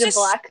the Men There's in just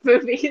Black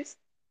movies.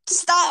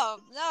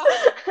 stop. No.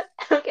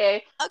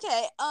 Okay,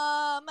 Okay.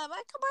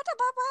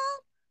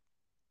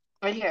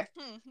 right here.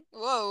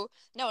 Whoa.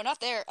 No, not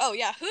there. Oh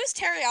yeah. Who's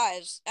Terry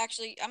Ives?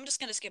 Actually, I'm just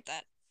gonna skip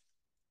that.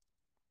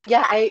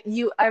 Yeah, I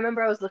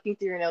remember I was looking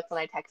through your notes and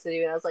I texted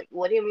you and I was like,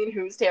 "What do you mean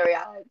who's Terry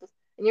Ives?"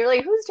 And you're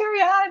like, "Who's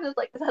Terry Ives?" I was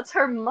like, "That's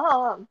her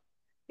mom."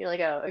 You're like,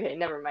 "Oh, okay,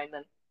 never mind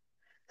then."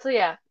 So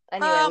yeah.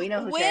 Anyway, we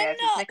know who Terry When Ives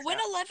is. Next when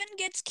up. 11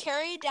 gets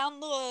carried down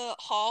the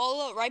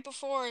hall right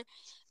before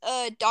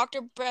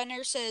Dr.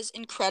 Brenner says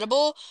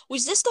incredible,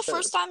 was this the Ugh.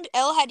 first time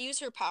Elle had used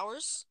her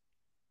powers?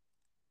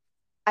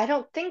 I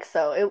don't think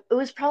so. It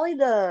was probably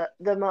the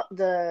I know, first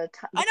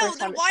then time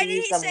that she why did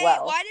used he them say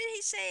well. why did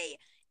he say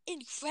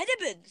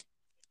incredible?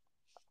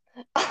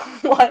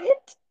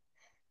 What?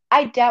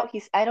 I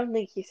don't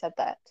think he said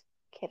that.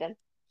 Kidding.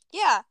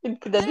 Yeah,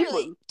 literally.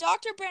 Incredible.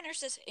 Dr. Brenner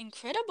says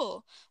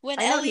incredible when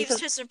I know Elle he leaves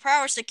says his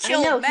powers to I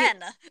kill know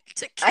men,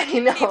 to I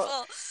kill know.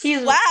 people.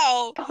 He's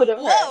Wow. proud of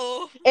her.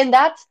 Whoa. And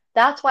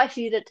that's why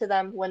she did it to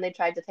them when they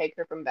tried to take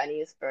her from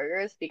Benny's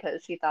Burgers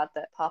because she thought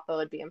that Papa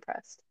would be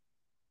impressed.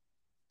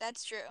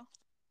 That's true.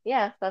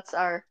 Yeah, that's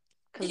our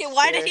Yeah,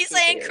 why did he conspiracy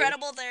say theory.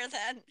 incredible there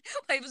then?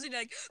 Why was he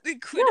like No,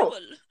 incredible?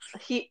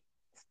 he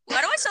Why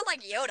do I sound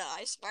like Yoda?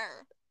 I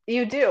swear.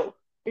 you do.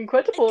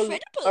 Incredible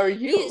are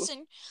Incredible. Me is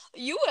you?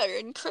 you are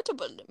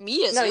incredible. Me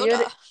is No, you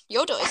Yoda.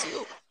 Yoda is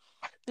you.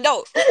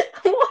 No.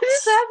 what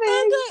is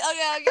happening?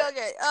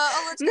 Okay.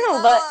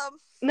 No, but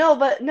No,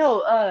 but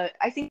no,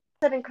 I think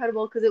that's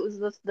incredible because it was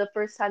the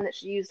first time that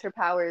she used her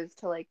powers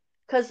to like,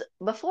 because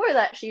before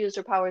that she used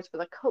her powers for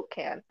the Coke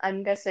can.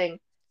 I'm guessing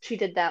she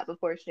did that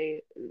before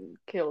she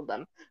killed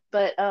them.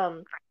 But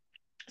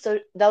so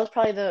that was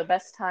probably the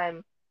best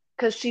time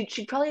because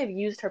she'd probably have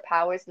used her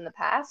powers in the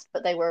past,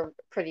 but they were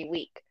pretty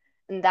weak.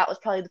 And that was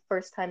probably the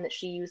first time that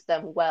she used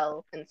them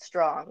well and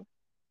strong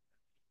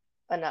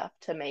enough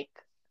to make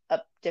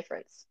a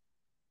difference,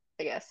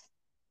 I guess.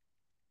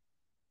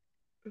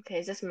 Okay,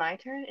 is this my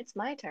turn? It's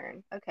my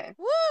turn. Okay.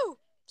 Woo!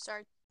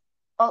 Sorry.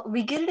 Well,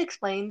 we get it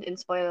explained in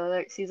spoiler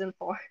alert season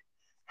 4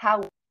 how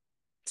we get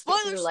through the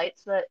Spoilers.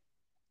 lights, but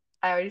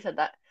I already said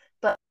that.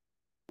 But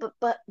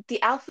but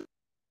the alphabet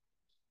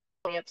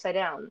is upside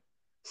down.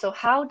 So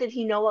how did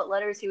he know what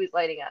letters he was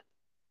lighting up?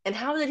 And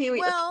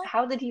Well,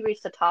 how did he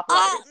reach the top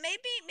letters?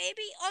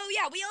 maybe. Oh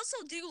yeah, we also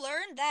do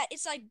learn that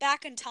it's like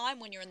back in time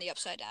when you're in the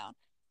upside down.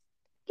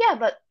 Yeah,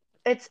 but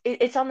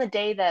it's on the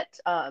day that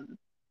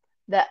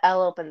that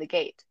Elle opened the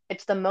gate.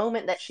 It's the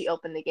moment that she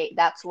opened the gate.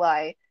 That's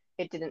why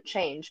it didn't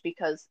change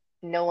because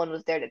no one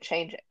was there to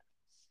change it.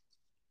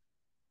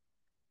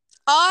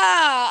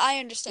 Ah, I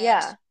understand.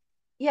 Yeah.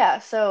 Yeah,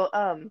 so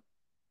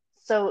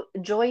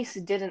Joyce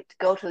didn't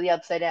go to the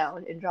upside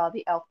down and draw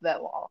the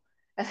alphabet wall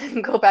and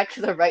then go back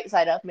to the right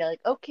side up and be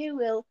like, okay,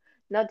 Will,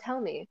 now tell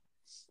me.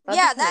 That'd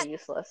be Yeah, kind of that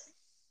useless.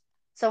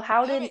 So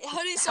how I did mean,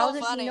 that is how so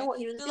did he know funny. what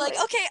he was They're like,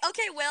 doing?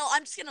 okay, Will,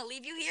 I'm just gonna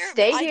leave you here, but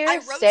Stay I here,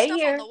 wrote stay stuff on the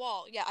here.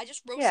 wall. Yeah, I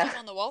just wrote Yeah. stuff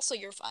on the wall, so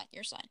you're fine.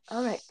 You're fine.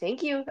 All right,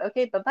 thank you.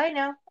 Okay, bye-bye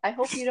now. I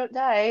hope you don't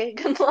die.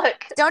 Good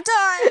luck. Don't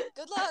die.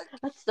 Good luck.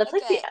 That's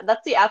like Okay.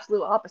 the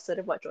absolute opposite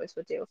of what Joyce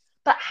would do.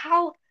 But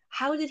how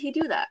did he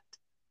do that?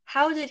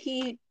 How did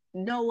he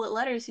know what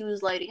letters he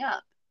was lighting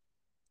up?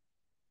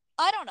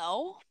 I don't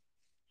know.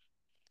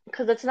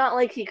 Because it's not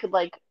like he could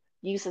like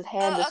use his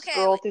hand to Okay.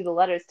 scroll through the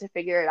letters to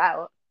figure it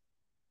out.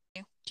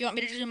 Do you want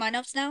me to do my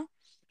notes now?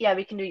 Yeah,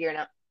 we can do your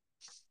note.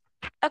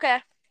 Okay.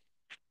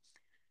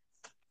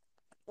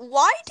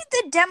 Why did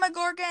the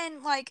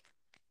Demogorgon like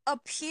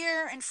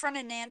appear in front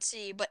of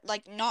Nancy but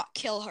like not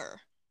kill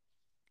her?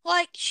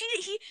 Like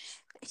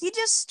he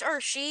just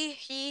or she,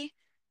 he,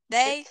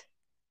 they, It.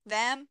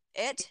 them,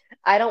 it.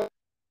 I don't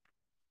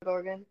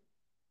Gorgon.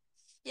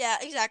 Yeah,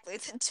 exactly.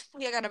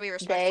 We gotta be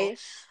respectful.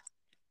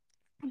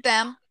 They.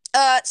 Them.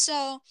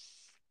 So,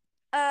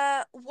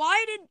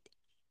 why did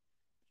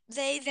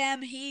they,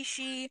 them, he,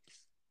 she,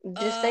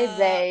 Just say uh,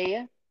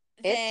 they.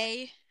 It.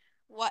 they,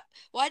 what?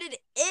 Why did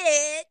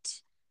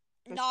it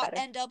It's not better.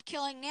 end up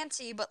killing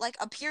Nancy, but like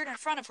appeared in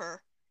front of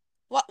her?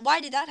 What?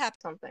 Why did that happen?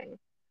 Something.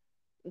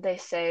 They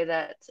say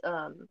that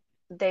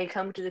they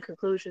come to the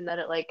conclusion that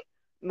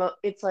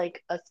it's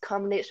like a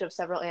combination of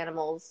several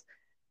animals,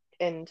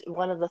 and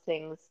one of the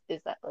things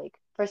is that like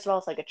first of all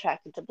it's like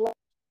attracted to blood,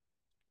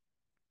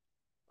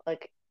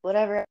 like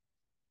whatever.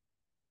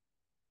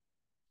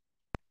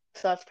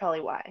 So that's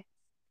probably why.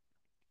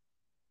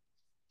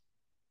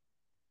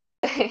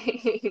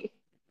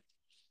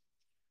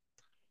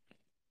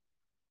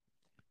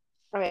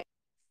 Okay,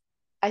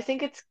 I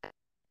think it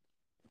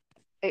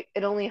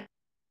only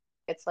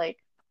it's like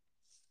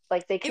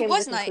they It came to the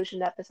was night.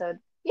 conclusion episode.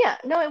 Yeah,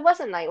 no, it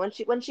wasn't night.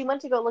 When she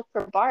went to go look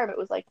for Barb, it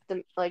was like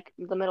the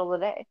middle of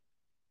the day.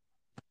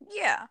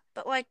 Yeah,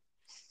 but like,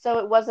 So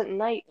it wasn't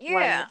night when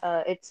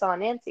yeah, it saw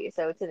Nancy,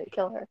 so it didn't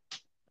kill her.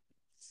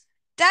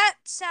 that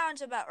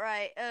sounds about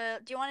right.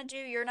 Do you want to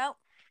do your note?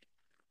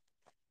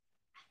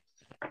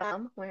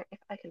 Where if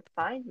I can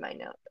find my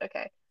note.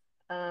 Okay.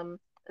 Um,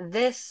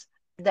 this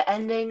the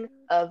ending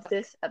of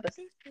this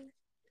episode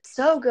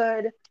so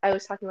good. I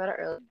was talking about it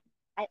earlier.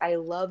 I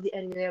love the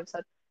ending of the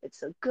episode. It's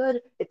so good.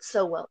 It's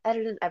so well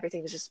edited.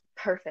 Everything is just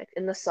perfect.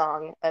 In the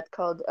song, it's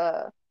called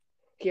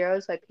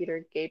Heroes by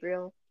Peter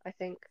Gabriel, I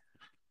think.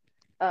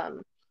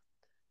 Um,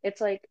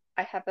 it's like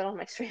I have it on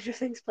my Stranger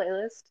Things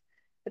playlist.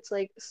 It's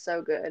like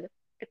so good.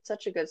 It's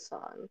such a good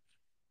song.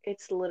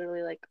 It's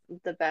literally like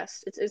the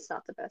best. It's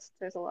not the best.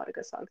 There's a lot of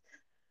good songs,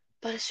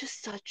 but it's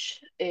just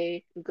such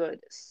a good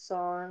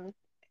song,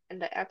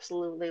 and I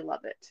absolutely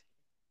love it.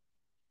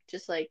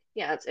 Just like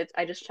yeah, it's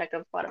I just checked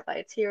on Spotify.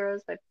 It's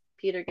Heroes by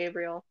Peter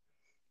Gabriel.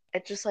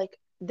 It's just like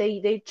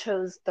they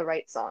chose the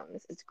right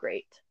songs. It's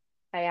great.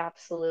 I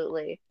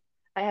absolutely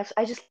I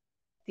just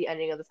the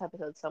ending of this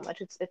episode so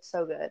much. It's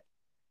so good.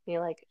 You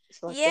know, like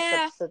it's like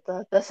Yeah.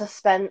 the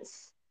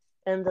suspense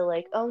and the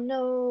like oh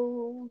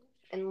no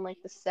and like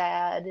the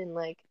sad and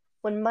like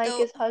when Mike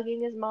The is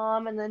hugging his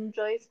mom and then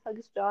Joyce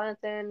hugs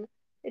Jonathan.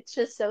 It's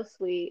just so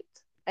sweet.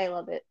 I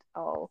love it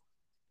all.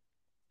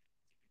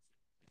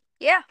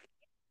 yeah,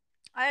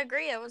 I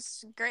agree. It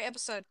was a great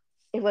episode.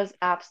 It was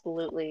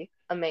absolutely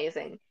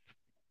amazing.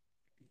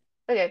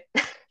 Okay.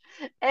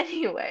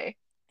 Anyway,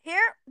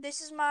 Here,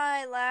 this is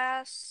my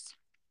last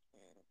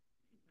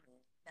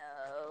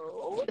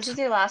this note. is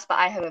your last, but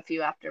I have a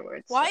few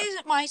afterwards. Why So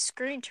isn't my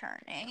screen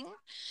turning?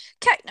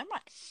 Okay, never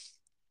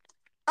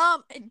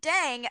mind.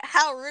 Dang,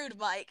 how rude,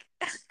 Mike.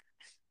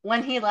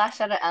 when he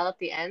lashed out at Elle at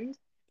the end,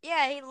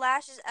 Yeah, he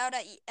lashes out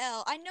at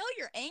EL. I know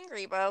you're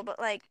angry, bro, but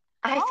like,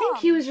 I think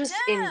he Calm was just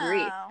in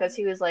grief because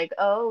down. he was like,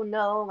 "Oh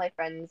no, my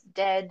friend's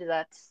dead.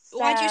 That's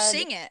Why'd you sad."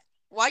 sing it?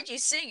 Why'd you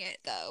sing it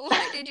though?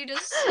 Why did you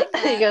just sing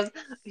He that? goes,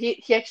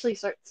 he actually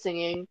starts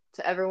singing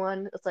to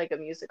everyone. It's like a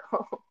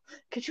musical.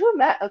 Could you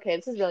imagine? Okay,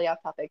 this is really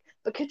off topic,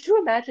 but could you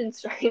imagine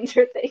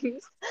Stranger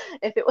Things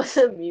if it was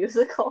a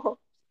musical?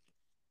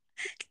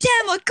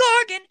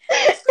 Demogorgon,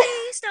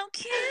 please don't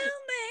kill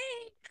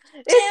me.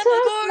 It took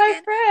my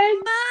Demogorgon,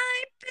 friend.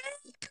 my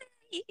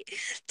baby.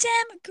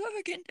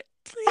 Demogorgon,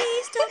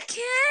 please don't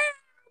kill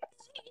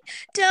me.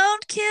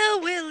 Don't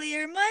kill Willie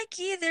or Mike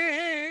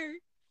either.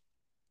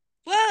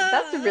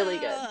 That's really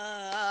good.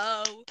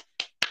 Whoa.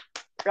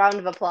 Round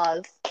of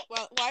applause.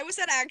 Well, why did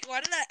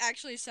that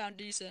actually sound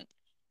decent?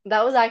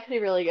 That was actually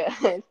really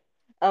good.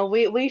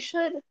 We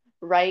should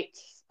write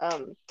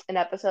an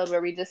episode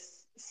where we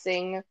just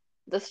sing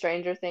the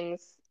Stranger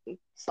Things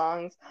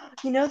songs.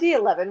 You know the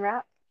 11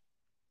 rap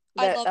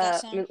I that love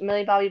that song.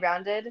 Millie Bobby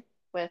Brown did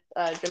with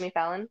Jimmy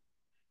Fallon?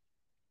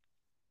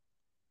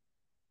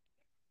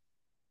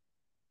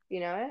 You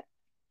know it?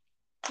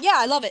 Yeah,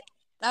 I love it.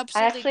 I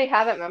Absolutely. actually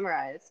have it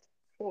memorized.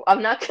 Well,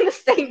 I'm not gonna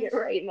sing it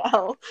right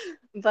now,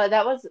 but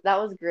that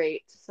was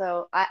great.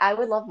 So I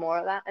would love more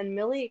of that. And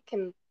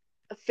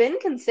Finn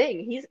can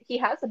sing. He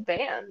has a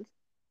band,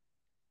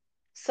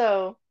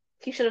 so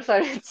he should have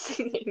started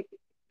singing.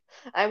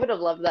 I would have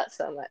loved that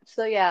so much.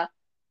 So yeah,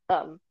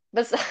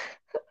 but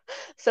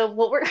so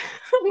what we're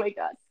oh my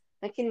God,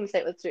 I can't even say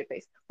it with a straight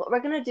face. What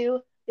we're gonna do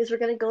is we're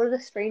gonna go to the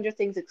Stranger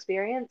Things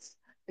experience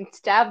and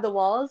stab the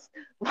walls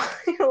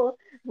while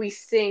we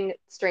sing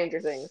Stranger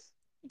Things.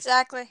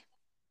 Exactly.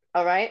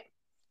 All right?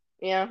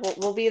 Yeah,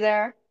 we'll be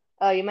there.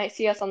 You might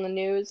see us on the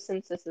news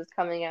since this is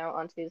coming out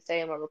on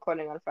Tuesday and we're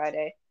recording on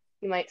Friday.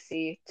 You might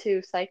see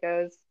two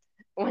psychos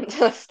went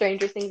to a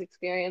Stranger Things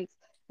experience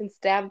and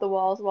stabbed the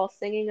walls while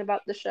singing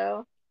about the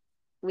show.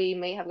 We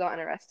may have gotten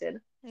arrested.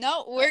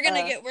 No, Uh,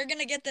 uh, we're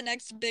gonna get the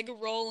next big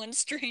role in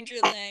Stranger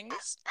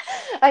Things.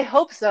 I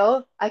hope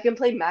so. I can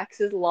play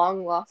Max's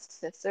long lost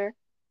sister.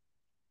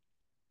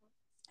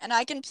 And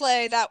I can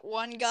play that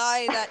one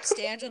guy that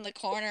stands in the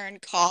corner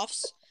and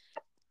coughs.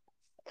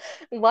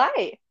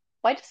 Why?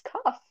 Why just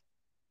cough?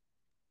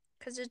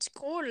 'Cause it's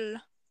cool.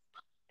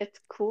 It's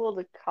cool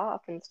to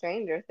cough in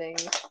Stranger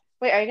Things.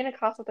 Wait, are you gonna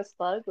cough up a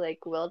slug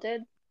like Will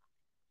did?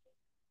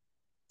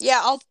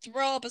 Yeah, I'll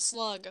throw up a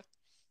slug.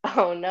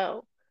 Oh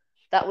no,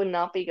 that would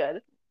not be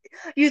good.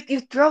 You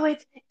throw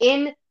it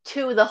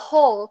into the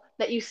hole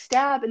that you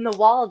stab in the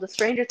wall of the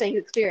Stranger Things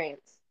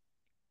experience.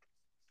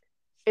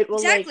 It will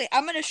like Exactly.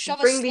 I'm gonna shove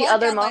a bring the slug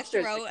other down my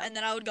monsters to throat come. and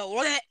then I would go,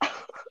 "Bleh."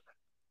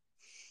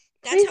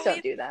 That's Please how don't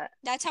we do that.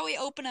 that's how we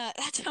open a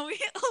that's how we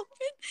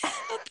open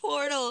a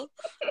portal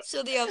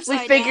to the We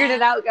upside figured it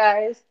down. out,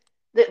 guys.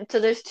 So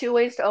there's two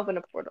ways to open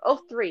a portal. Oh,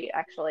 three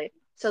actually.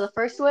 So the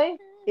first way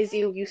is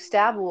you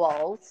stab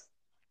walls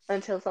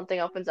until something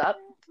opens up.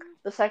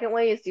 The second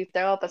way is you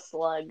throw up a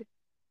slug,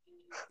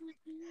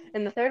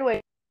 and the third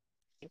way,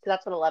 because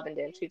that's what 11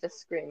 did. She just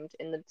screamed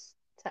in the.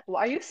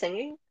 Are you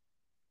singing?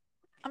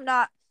 I'm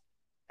not.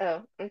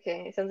 Oh,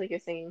 okay. It sounds like you're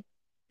singing.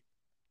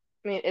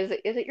 I mean, is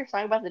it your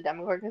song about the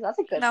Demogorgon? Because that's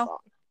a good No. song.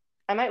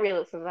 I might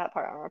re-listen to that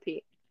part on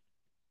repeat.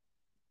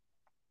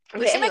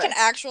 We Okay, should make an anyway,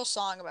 actual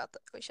song about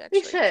that. We should we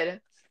actually.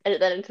 should edit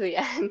that into the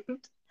end.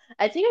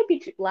 I think I'd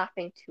be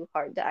laughing too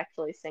hard to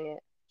actually sing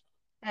it.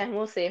 And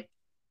we'll see.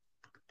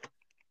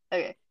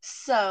 Okay,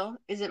 so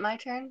is it my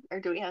turn, or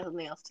do we have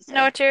something else to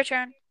No, say? it's your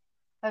turn.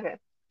 Okay.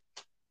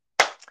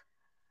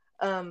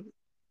 Um,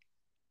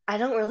 I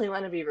don't really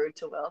want to be rude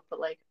to Will, but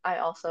like I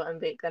also am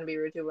gonna be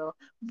rude to Will.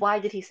 Why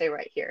did he say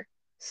right here?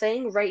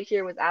 Saying right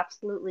here was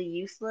absolutely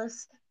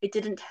useless. It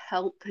didn't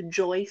help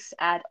Joyce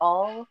at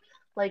all.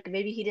 Like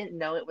maybe he didn't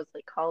know it was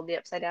like called the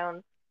Upside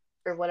Down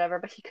or whatever,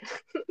 but he could.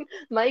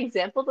 My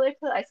example that I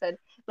put, I said,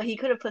 but he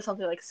could have put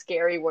something like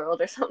Scary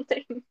World or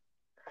something.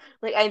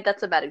 Like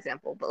that's a bad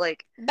example, but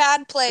like Bad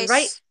right,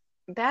 place.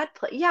 bad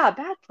place. Yeah,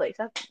 bad place.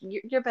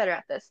 You're better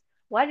at this.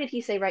 Why did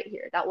he say right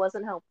here? That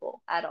wasn't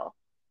helpful at all.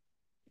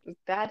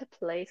 Bad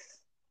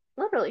place.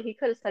 Literally, he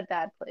could have said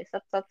bad place.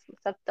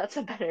 That's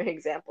a better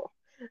example.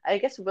 I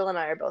guess Will and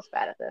I are both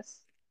bad at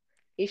this.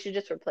 He should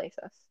just replace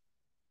us.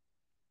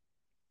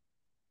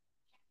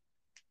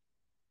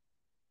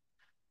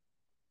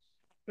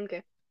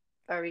 Okay.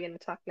 Are we gonna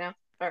talk now?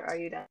 Or are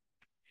you done?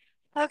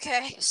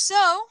 Okay,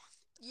 so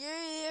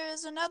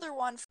here's another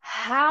one.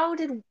 How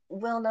did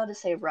Will know to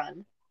say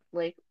run?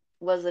 Like,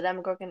 was the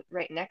Demogorgon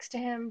right next to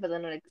him, but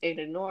then it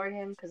ignored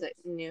him because it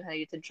knew how to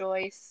get to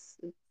Joyce?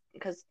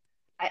 Because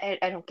I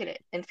don't get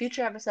it. In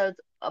future episodes,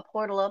 a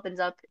portal opens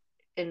up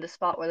in the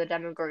spot where the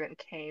Demogorgon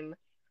came.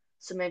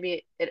 So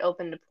maybe it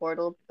opened a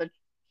portal, but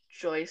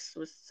Joyce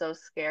was so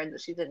scared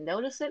that she didn't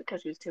notice it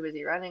because she was too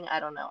busy running. I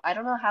don't know. I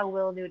don't know how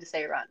Will knew to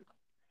say run.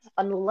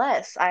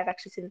 Unless, I've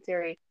actually seen the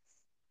theory,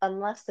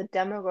 unless the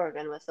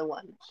Demogorgon was the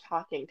one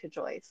talking to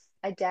Joyce.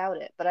 I doubt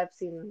it, but I've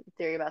seen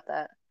theory about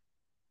that.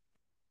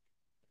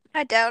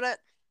 I doubt it.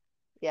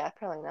 Yeah,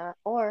 probably not.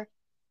 Or,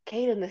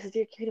 Kaden, this is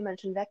your cue to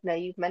mention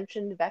Vecna. You've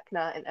mentioned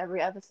Vecna in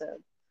every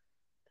episode.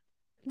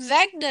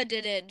 Vecna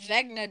did it.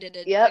 Vecna did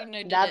it. Yep, Vecna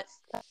did it. that's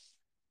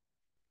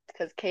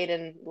because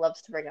Caden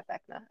loves to bring up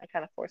Vecna. I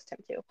kind of forced him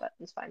to, but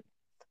it's fine.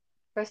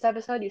 First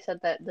episode, you said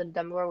that the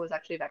Dumbledore was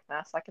actually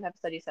Vecna. Second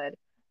episode, you said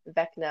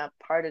Vecna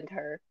pardoned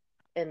her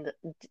and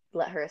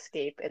let her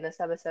escape. In this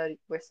episode,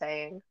 we're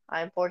saying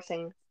I'm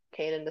forcing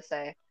Caden to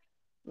say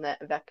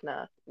that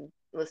Vecna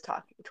was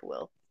talking to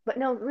Will. But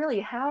no, really,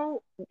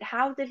 how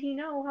did he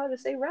know how to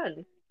say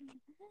run?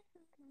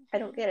 I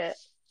don't get it.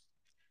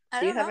 I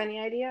Do you don't have know. any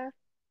idea?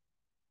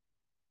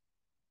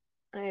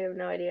 I have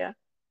no idea.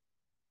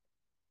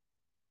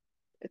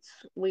 It's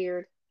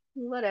weird.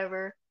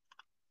 Whatever.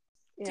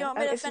 Do you Yeah, want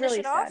me to it's finish really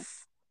it sad.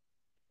 off?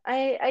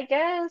 I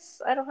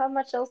guess I don't have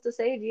much else to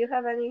say. Do you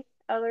have any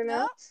other No?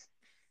 notes?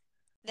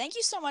 Thank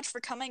you so much for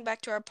coming back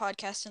to our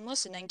podcast and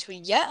listening to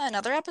yet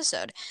another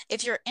episode.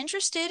 If you're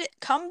interested,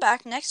 come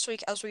back next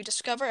week as we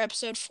discover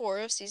episode 4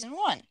 of season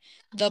 1,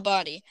 The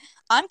Body.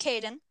 I'm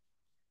Caden.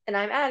 And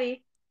I'm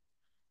Addie.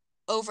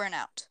 Over and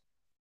out.